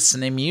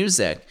 listen to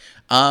music.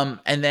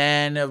 And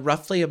then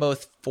roughly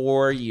about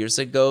 4 years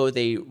ago,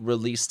 they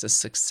released a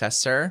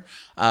successor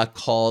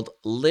called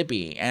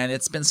Libby, and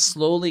it's been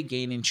slowly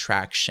gaining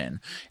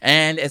traction.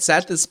 And it's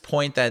at this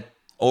point that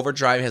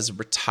Overdrive has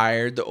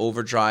retired the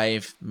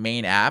Overdrive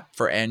main app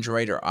for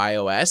Android or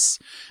iOS.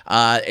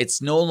 It's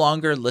no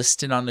longer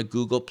listed on the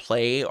Google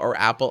Play or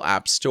Apple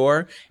App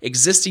Store.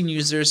 Existing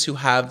users who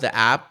have the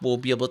app will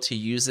be able to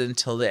use it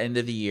until the end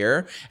of the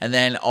year, and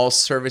then all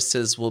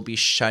services will be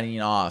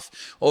shutting off.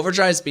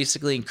 Overdrive is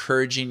basically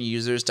encouraging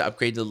users to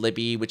upgrade to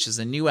Libby, which is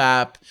a new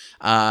app.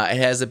 It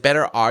has a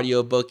better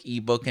audiobook,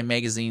 ebook, and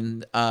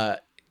magazine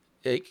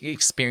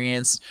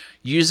experience.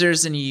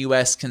 Users in the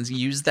US can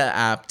use the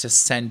app to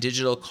send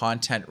digital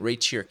content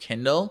right to your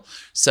Kindle.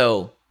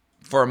 So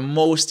for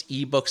most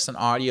ebooks and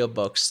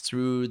audiobooks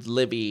through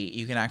Libby,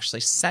 you can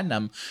actually send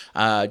them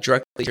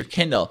directly to your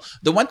Kindle.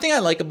 The one thing I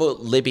like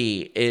about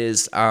Libby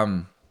is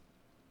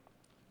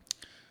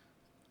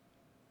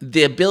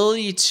the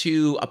ability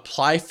to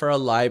apply for a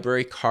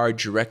library card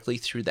directly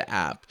through the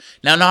app.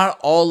 Now, not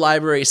all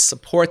libraries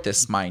support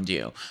this, mind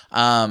you.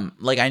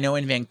 Like I know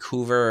in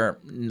Vancouver,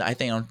 I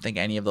don't think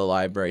any of the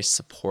libraries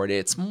support it.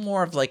 It's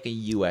more of like a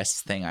US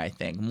thing, I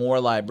think.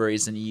 More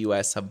libraries in the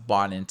US have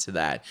bought into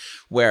that,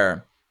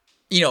 where,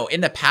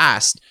 in the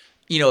past,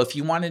 if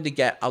you wanted to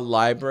get a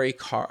library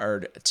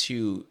card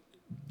to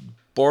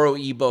borrow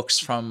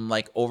ebooks from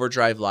like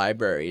Overdrive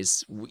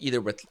libraries, either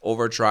with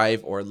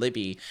Overdrive or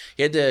Libby,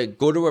 you had to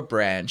go to a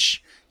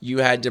branch. You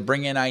had to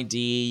bring in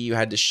ID. You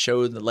had to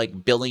show the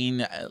like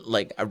billing,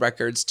 like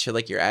records to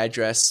like your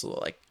address,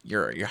 like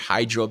your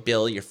hydro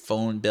bill, your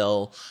phone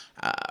bill,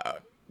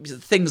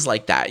 things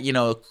like that.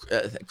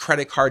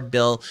 Credit card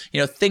bill.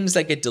 Things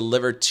that get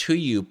delivered to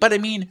you. But I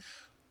mean,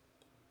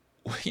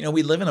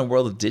 we live in a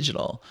world of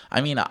digital.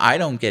 I mean, I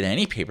don't get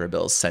any paper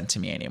bills sent to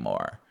me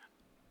anymore.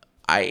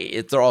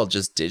 They're all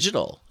just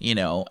digital,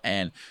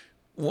 and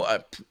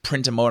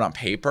print them out on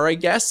paper, I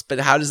guess.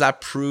 But how does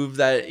that prove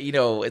that,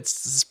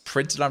 it's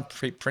printed on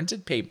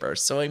pre-printed paper?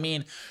 So, I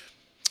mean,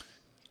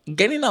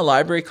 getting a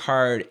library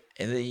card,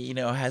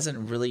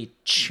 hasn't really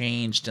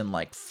changed in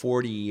like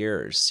 40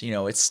 years.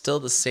 It's still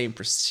the same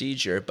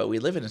procedure, but we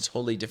live in a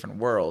totally different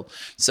world.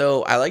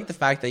 So I like the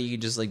fact that you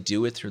just like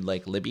do it through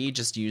like Libby,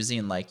 just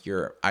using like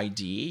your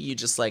ID. You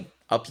just like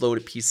upload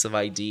a piece of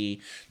ID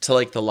to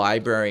like the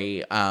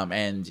library,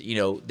 and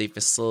they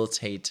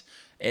facilitate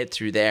it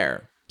through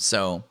there.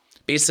 So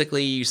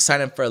basically, you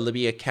sign up for a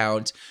Libby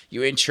account,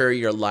 you enter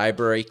your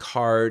library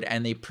card,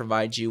 and they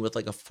provide you with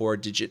like a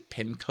 4-digit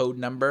PIN code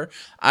number.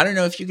 I don't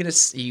know if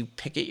you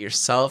pick it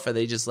yourself or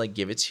they just like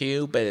give it to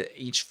you, but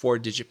each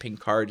 4-digit PIN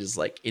card is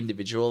like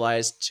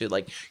individualized to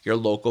like your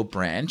local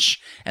branch.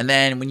 And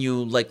then when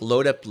you like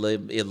load up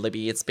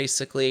Libby, it's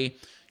basically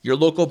your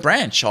local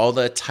branch, all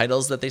the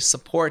titles that they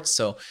support.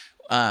 So,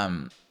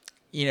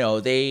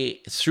 they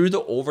through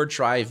the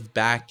Overdrive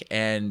back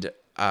end,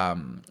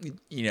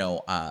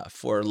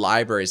 for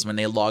libraries, when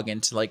they log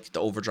into like the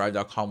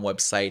overdrive.com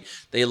website,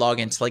 they log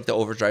into like the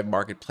Overdrive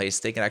marketplace,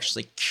 they can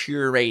actually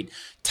curate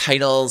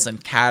titles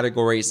and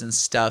categories and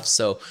stuff.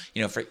 So,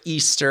 for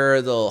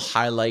Easter, they'll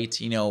highlight,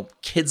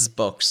 kids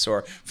books,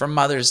 or for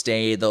Mother's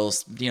Day, they'll,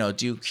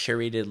 do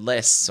curated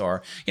lists,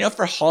 or,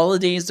 for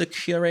holidays, they'll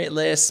curate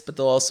lists, but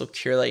they'll also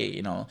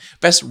curate,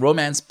 best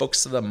romance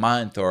books of the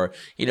month, or,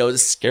 the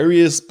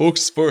scariest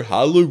books for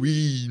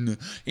Halloween,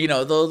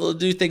 they'll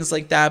do things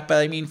like that.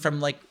 But I mean, from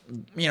like,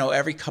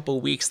 every couple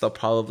of weeks, they'll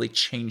probably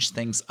change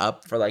things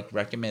up for like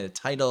recommended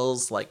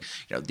titles. Like,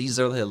 these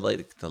are the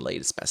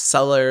latest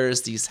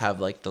bestsellers. These have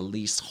like the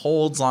least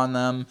holds on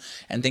them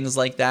and things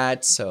like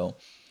that. So,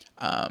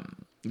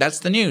 that's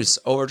the news.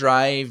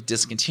 Overdrive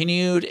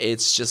discontinued.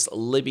 It's just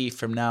Libby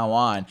from now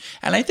on.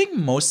 And I think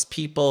most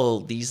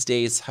people these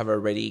days have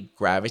already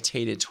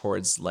gravitated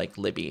towards like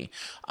Libby.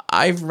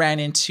 I've ran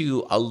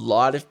into a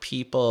lot of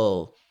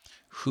people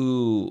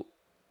who,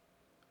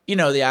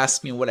 they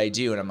ask me what I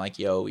do, and I'm like,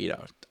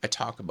 I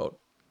talk about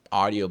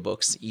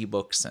audiobooks,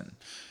 ebooks, and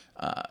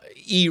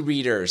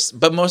e-readers.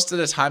 But most of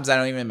the times I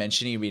don't even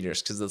mention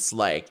e-readers, because it's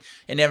like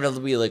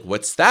inevitably like,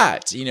 what's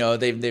that?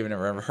 They've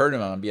never ever heard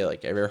of them. I'll be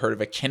like, ever heard of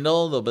a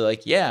Kindle? They'll be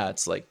like, yeah,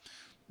 it's like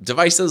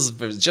devices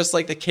just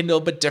like the Kindle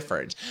but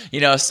different.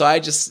 So I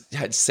just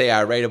had to say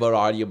I write about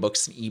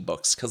audiobooks and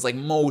ebooks, because like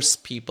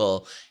most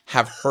people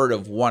have heard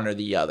of one or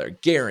the other,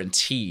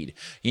 guaranteed.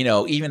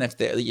 Even if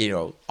they're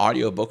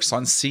audiobooks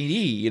on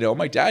CD,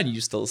 my dad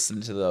used to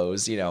listen to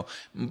those.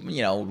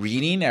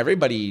 Reading,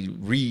 everybody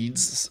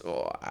reads,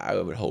 so I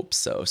would hope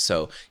so.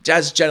 So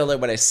that's generally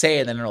what I say.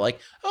 And then they're like,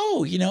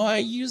 oh, I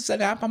use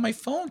an app on my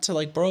phone to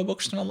like borrow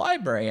books from the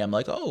library. I'm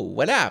like, oh,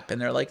 what app?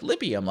 And they're like,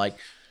 Libby. I'm like,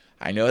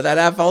 I know that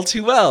app all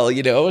too well,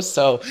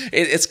 So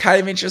it's kind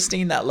of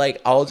interesting that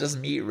like I'll just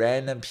meet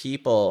random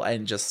people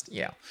and just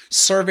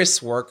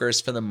service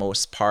workers for the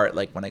most part.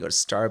 Like when I go to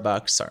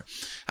Starbucks or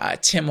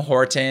Tim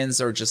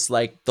Hortons or just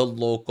like the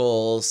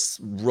local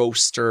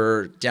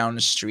roaster down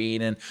the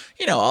street, and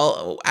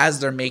I'll as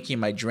they're making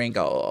my drink,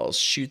 I'll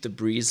shoot the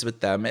breeze with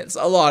them. It's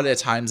a lot of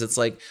times it's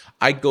like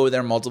I go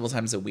there multiple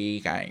times a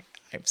week.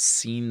 I've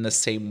seen the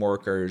same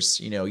workers.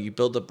 You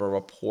build up a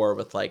rapport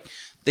with like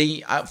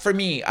for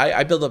me,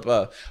 I build up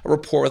a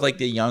rapport with like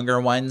the younger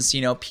ones,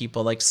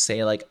 people like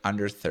say like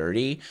under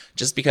 30,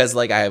 just because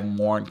like I have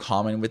more in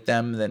common with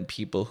them than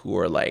people who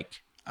are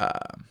like,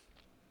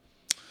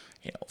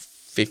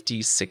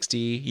 50,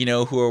 60,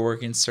 who are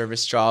working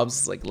service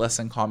jobs, like less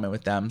in common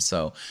with them.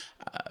 So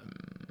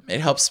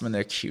it helps when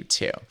they're cute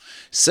too.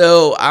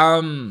 So,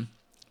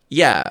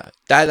 yeah,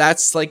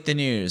 that's like the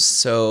news.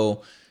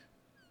 So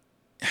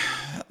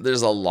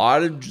there's a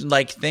lot of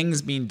like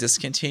things being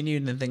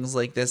discontinued and things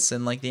like this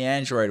in like the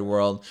Android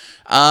world.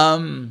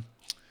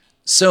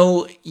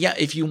 So yeah,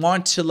 if you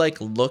want to like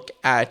look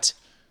at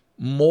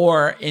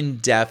more in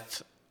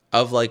depth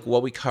of like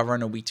what we cover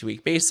on a week to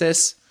week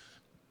basis,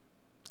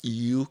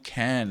 you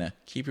can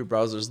keep your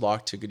browsers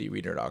locked to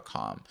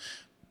goodereader.com.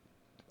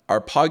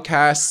 Our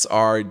podcasts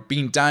are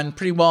being done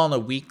pretty well on a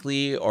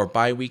weekly or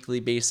bi-weekly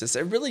basis.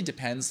 It really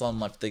depends on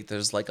like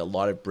there's like a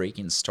lot of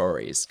breaking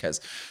stories,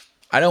 because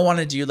I don't want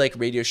to do like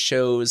radio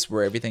shows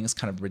where everything's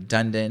kind of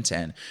redundant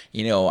and,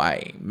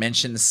 I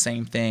mention the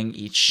same thing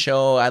each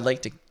show. I'd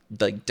like to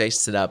like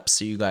dice it up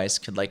so you guys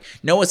could like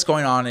know what's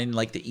going on in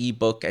like the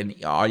ebook and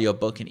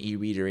audiobook and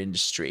e-reader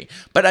industry.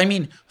 But I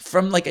mean,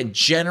 from like a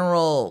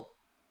general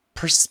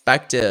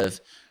perspective,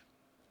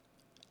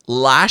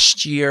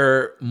 last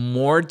year,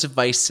 more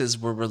devices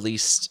were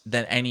released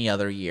than any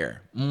other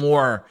year.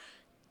 More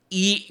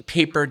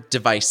e-paper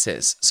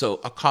devices. So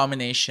a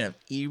combination of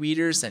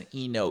e-readers and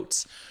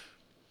e-notes.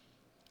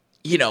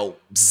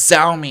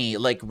 Xiaomi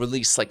like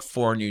released like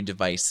 4 new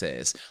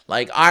devices,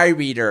 like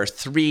iReader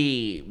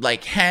 3,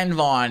 like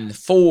Hanvon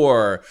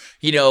 4,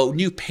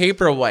 new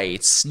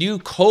Paperwhites, new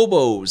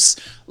Kobos,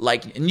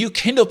 like new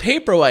Kindle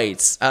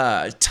Paperwhites,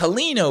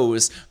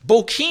 Tolinos,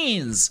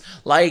 Bokens,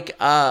 like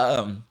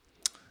there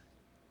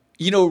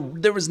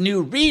was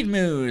new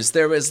Readmoos.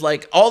 There was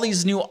like all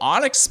these new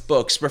Onyx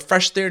books,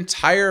 refreshed their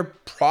entire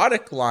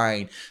product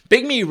line.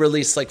 Big Me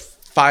released like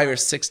 5 or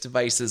 6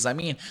 devices. I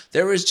mean,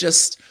 there was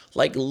just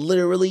like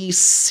literally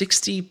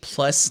 60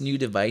 plus new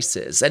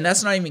devices. And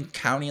that's not even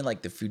counting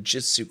like the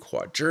Fujitsu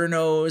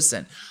Quadernos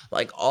and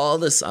like all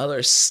this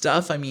other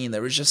stuff. I mean,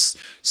 there was just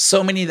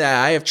so many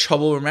that I have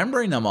trouble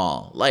remembering them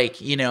all. Like,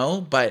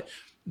 but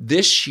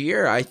this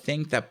year, I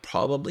think that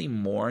probably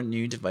more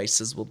new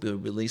devices will be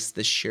released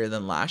this year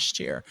than last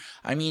year.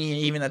 I mean,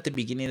 even at the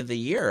beginning of the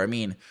year, I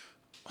mean,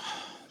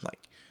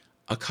 like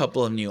a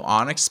couple of new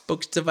Onyx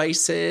Book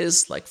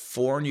devices, like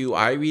 4 new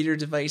iReader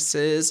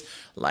devices,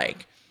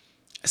 like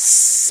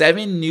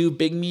 7 new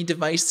Big Me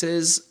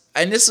devices.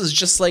 And this is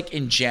just like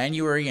in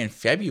January and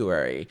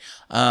February.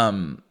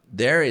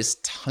 There is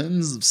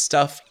tons of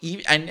stuff.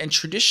 And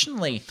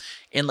traditionally,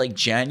 in like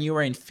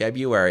January and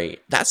February,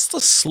 that's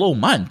the slow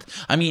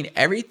month. I mean,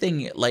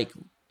 everything like,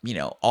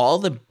 all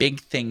the big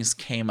things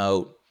came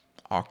out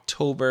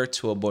October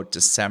to about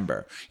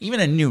December. Even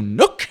a new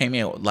Nook came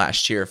out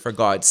last year, for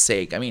God's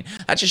sake. I mean,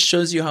 that just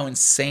shows you how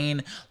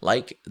insane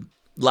like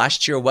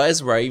last year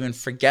was, where I even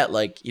forget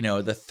like,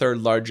 the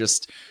third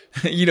largest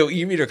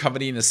e-reader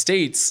company in the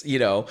States,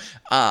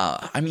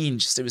 I mean,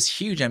 just it was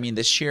huge. I mean,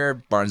 this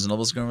year Barnes &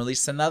 Noble is going to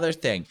release another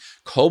thing.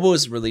 Kobo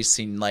is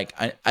releasing like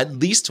at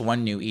least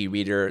 1 new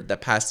e-reader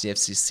that passed the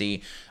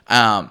FCC,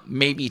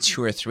 maybe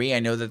 2 or 3. I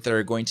know that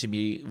they're going to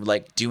be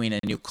like doing a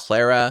new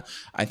Clara.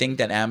 I think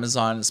that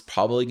Amazon is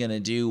probably going to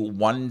do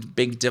 1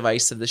 big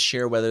device of this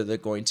year, whether they're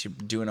going to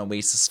do an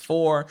Oasis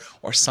 4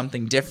 or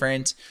something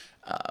different.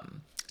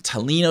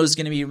 Tolino is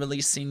going to be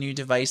releasing new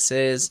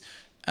devices.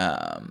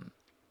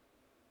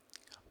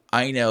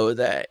 I know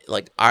that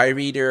like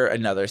iReader,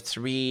 another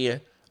 3.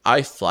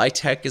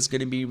 iFlyTech is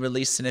going to be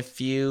releasing a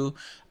few.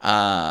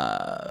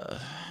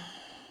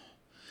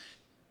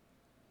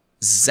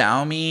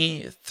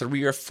 Xiaomi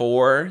 3 or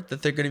 4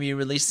 that they're going to be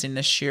releasing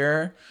this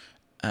year.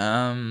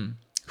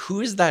 Who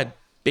is that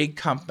big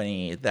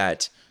company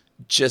that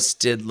just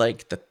did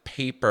like the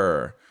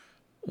paper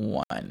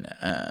one?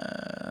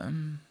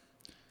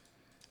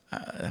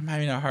 I'm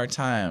having a hard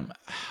time.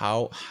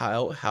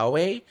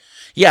 Huawei?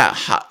 Yeah,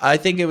 I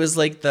think it was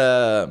like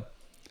the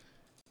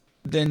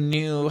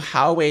new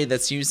Huawei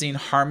that's using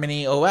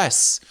Harmony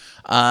OS.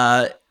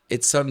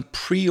 It's on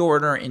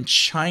pre-order in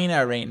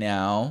China right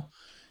now,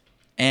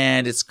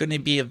 and it's going to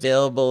be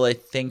available, I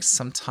think,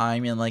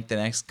 sometime in like the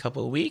next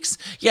couple of weeks.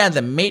 Yeah, the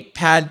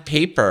MatePad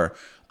paper.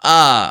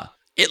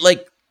 It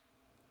like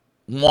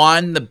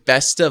won the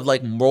best of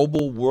like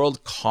Mobile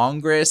World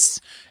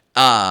Congress.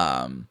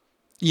 A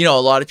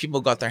lot of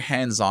people got their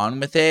hands on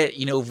with it.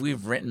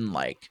 We've written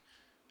like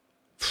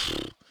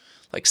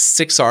like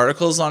 6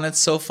 articles on it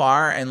so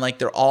far, and like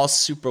they're all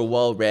super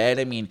well read.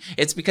 I mean,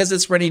 it's because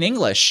it's running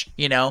English,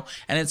 and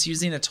it's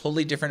using a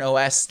totally different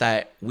OS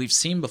that we've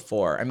seen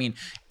before. I mean,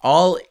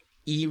 all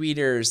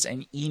e-readers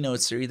and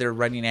e-notes are either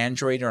running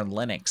Android or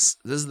Linux.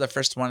 This is the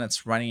first one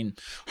that's running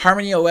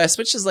Harmony OS,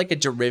 which is like a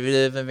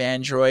derivative of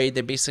Android.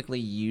 They basically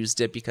used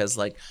it because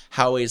like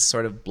Huawei is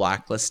sort of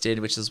blacklisted,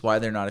 which is why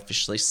they're not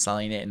officially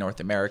selling it in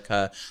North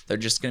America. They're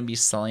just going to be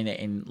selling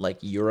it in like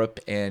Europe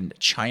and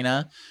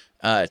China.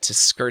 To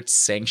skirt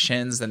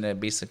sanctions, and then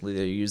basically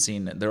they're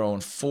using their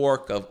own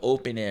fork of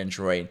Open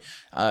Android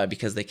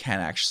because they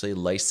can't actually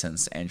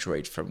license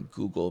Android from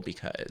Google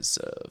because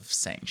of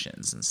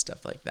sanctions and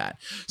stuff like that.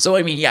 So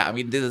I mean, yeah, I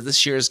mean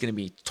this year is going to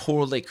be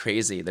totally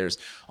crazy. There's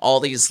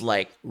all these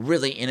like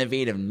really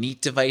innovative,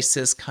 neat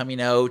devices coming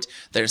out.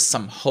 There's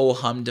some ho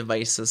hum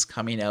devices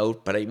coming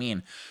out, but I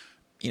mean,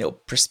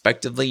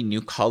 prospectively new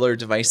color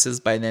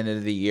devices by the end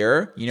of the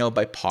year.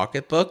 By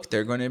Pocketbook,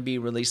 they're going to be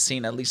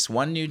releasing at least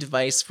one new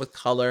device with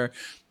color.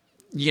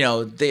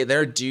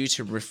 They're due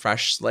to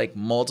refresh like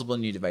multiple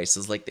new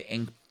devices, like the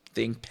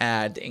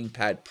ThinkPad, the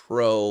ThinkPad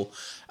Pro.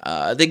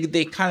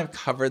 They kind of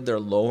covered their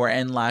lower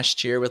end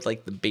last year with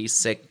like the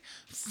basic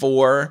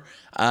 4.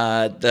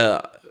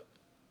 The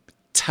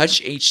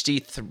Touch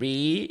HD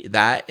 3,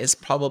 that is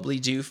probably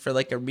due for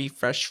like a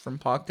refresh from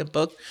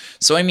Pocketbook.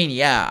 So I mean,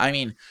 yeah,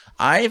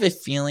 I have a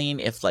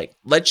feeling if like,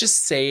 let's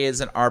just say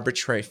as an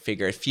arbitrary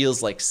figure, it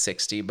feels like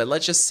 60, but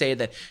let's just say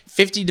that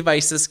 50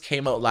 devices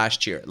came out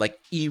last year, like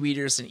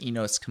e-readers and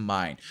e-notes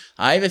combined.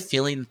 I have a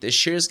feeling that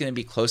this year is going to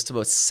be close to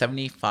about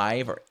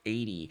 75 or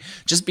 80,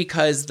 just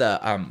because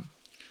the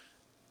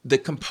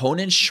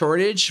component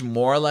shortage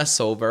more or less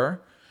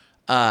over.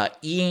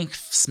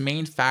 E-Ink's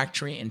main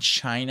factory in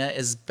China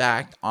is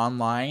back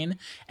online,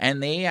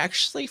 and they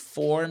actually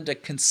formed a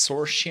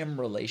consortium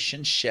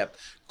relationship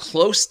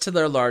close to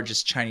their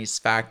largest Chinese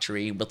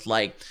factory with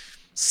like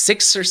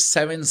 6 or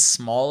 7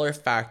 smaller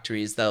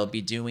factories that'll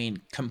be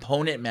doing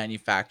component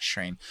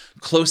manufacturing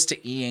close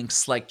to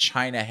E-Ink's like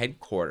China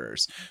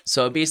headquarters.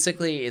 So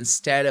basically,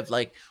 instead of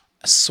like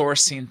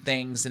sourcing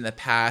things in the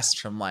past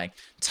from like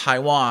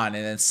Taiwan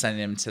and then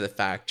sending them to the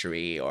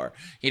factory, or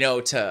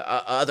to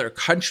other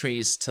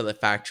countries to the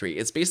factory,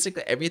 it's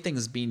basically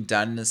everything's being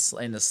done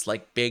in this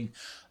like big,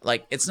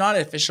 like it's not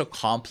an official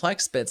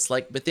complex, but it's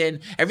like within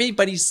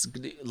everybody's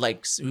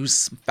like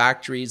whose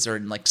factories are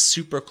in like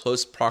super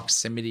close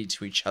proximity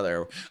to each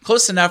other,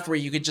 close enough where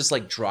you could just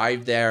like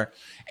drive there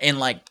in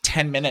like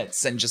 10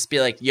 minutes and just be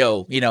like,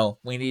 yo,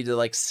 we need to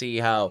like see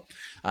how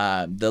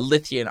the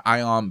lithium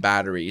ion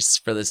batteries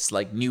for this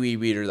like new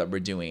e-reader that we're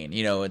doing,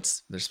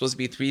 they're supposed to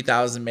be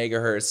 3000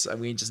 megahertz, and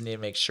we just need to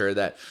make sure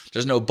that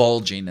there's no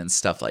bulging and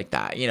stuff like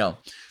that.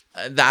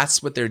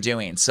 That's what they're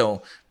doing.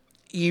 So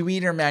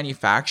e-reader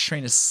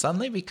manufacturing is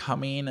suddenly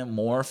becoming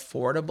more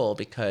affordable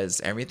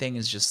because everything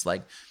is just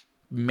like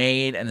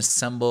made and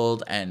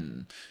assembled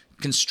and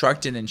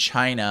constructed in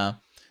China.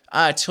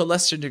 To a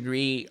lesser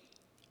degree,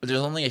 there's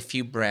only a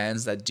few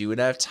brands that do it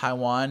out of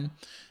Taiwan.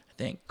 I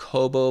think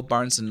Kobo,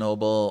 Barnes &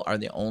 Noble are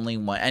the only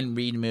one, and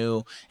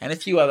Readmoo, and a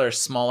few other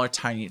smaller,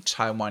 tiny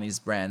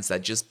Taiwanese brands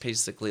that just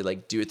basically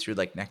like do it through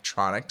like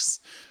Nektronics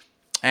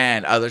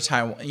and other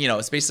time.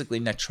 It's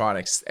basically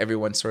Nektronics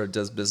everyone sort of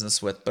does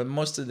business with, but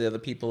most of the other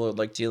people are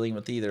like dealing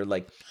with either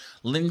like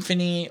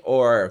Linfini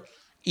or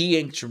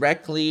E-Ink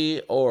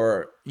directly,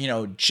 or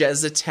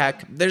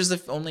Jezitech. There's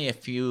only a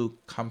few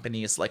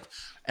companies, like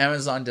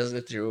Amazon does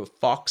it through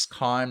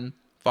Foxconn.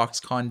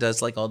 Foxconn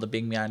does like all the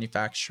big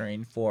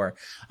manufacturing for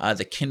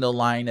the Kindle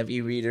line of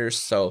e-readers.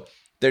 So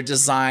they're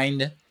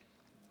designed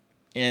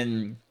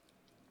in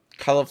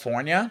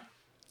California,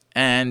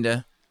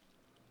 and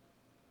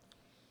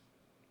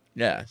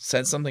yeah,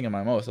 said something in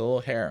my mouth, a little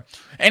hair.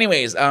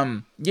 Anyways,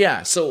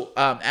 yeah. So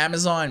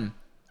Amazon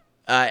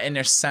in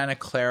their Santa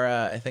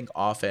Clara, I think,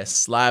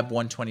 office, Lab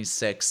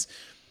 126.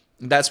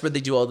 That's where they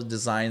do all the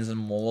designs and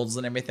molds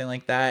and everything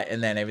like that,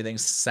 and then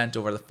everything's sent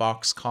over to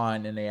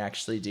Foxconn, and they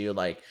actually do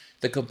like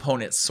the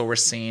component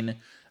sourcing,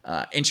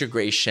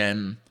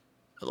 integration,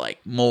 like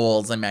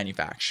molds and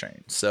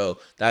manufacturing. So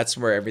that's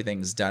where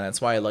everything's done.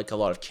 That's why like a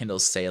lot of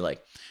Kindles say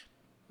like,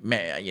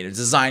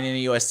 design in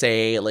the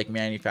USA, like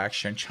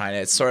manufacture in China.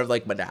 It's sort of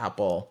like what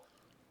Apple,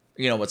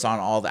 what's on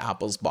all the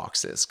Apple's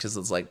boxes, because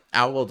it's like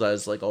Apple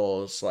does like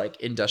all this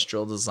like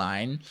industrial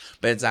design,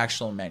 but its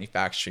actual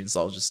manufacturing is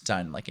all just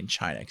done like in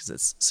China because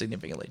it's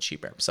significantly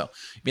cheaper. So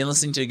you've been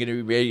listening to the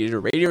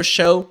Good Radio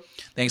Show.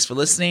 Thanks for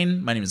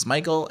listening. My name is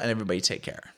Michael, and everybody take care.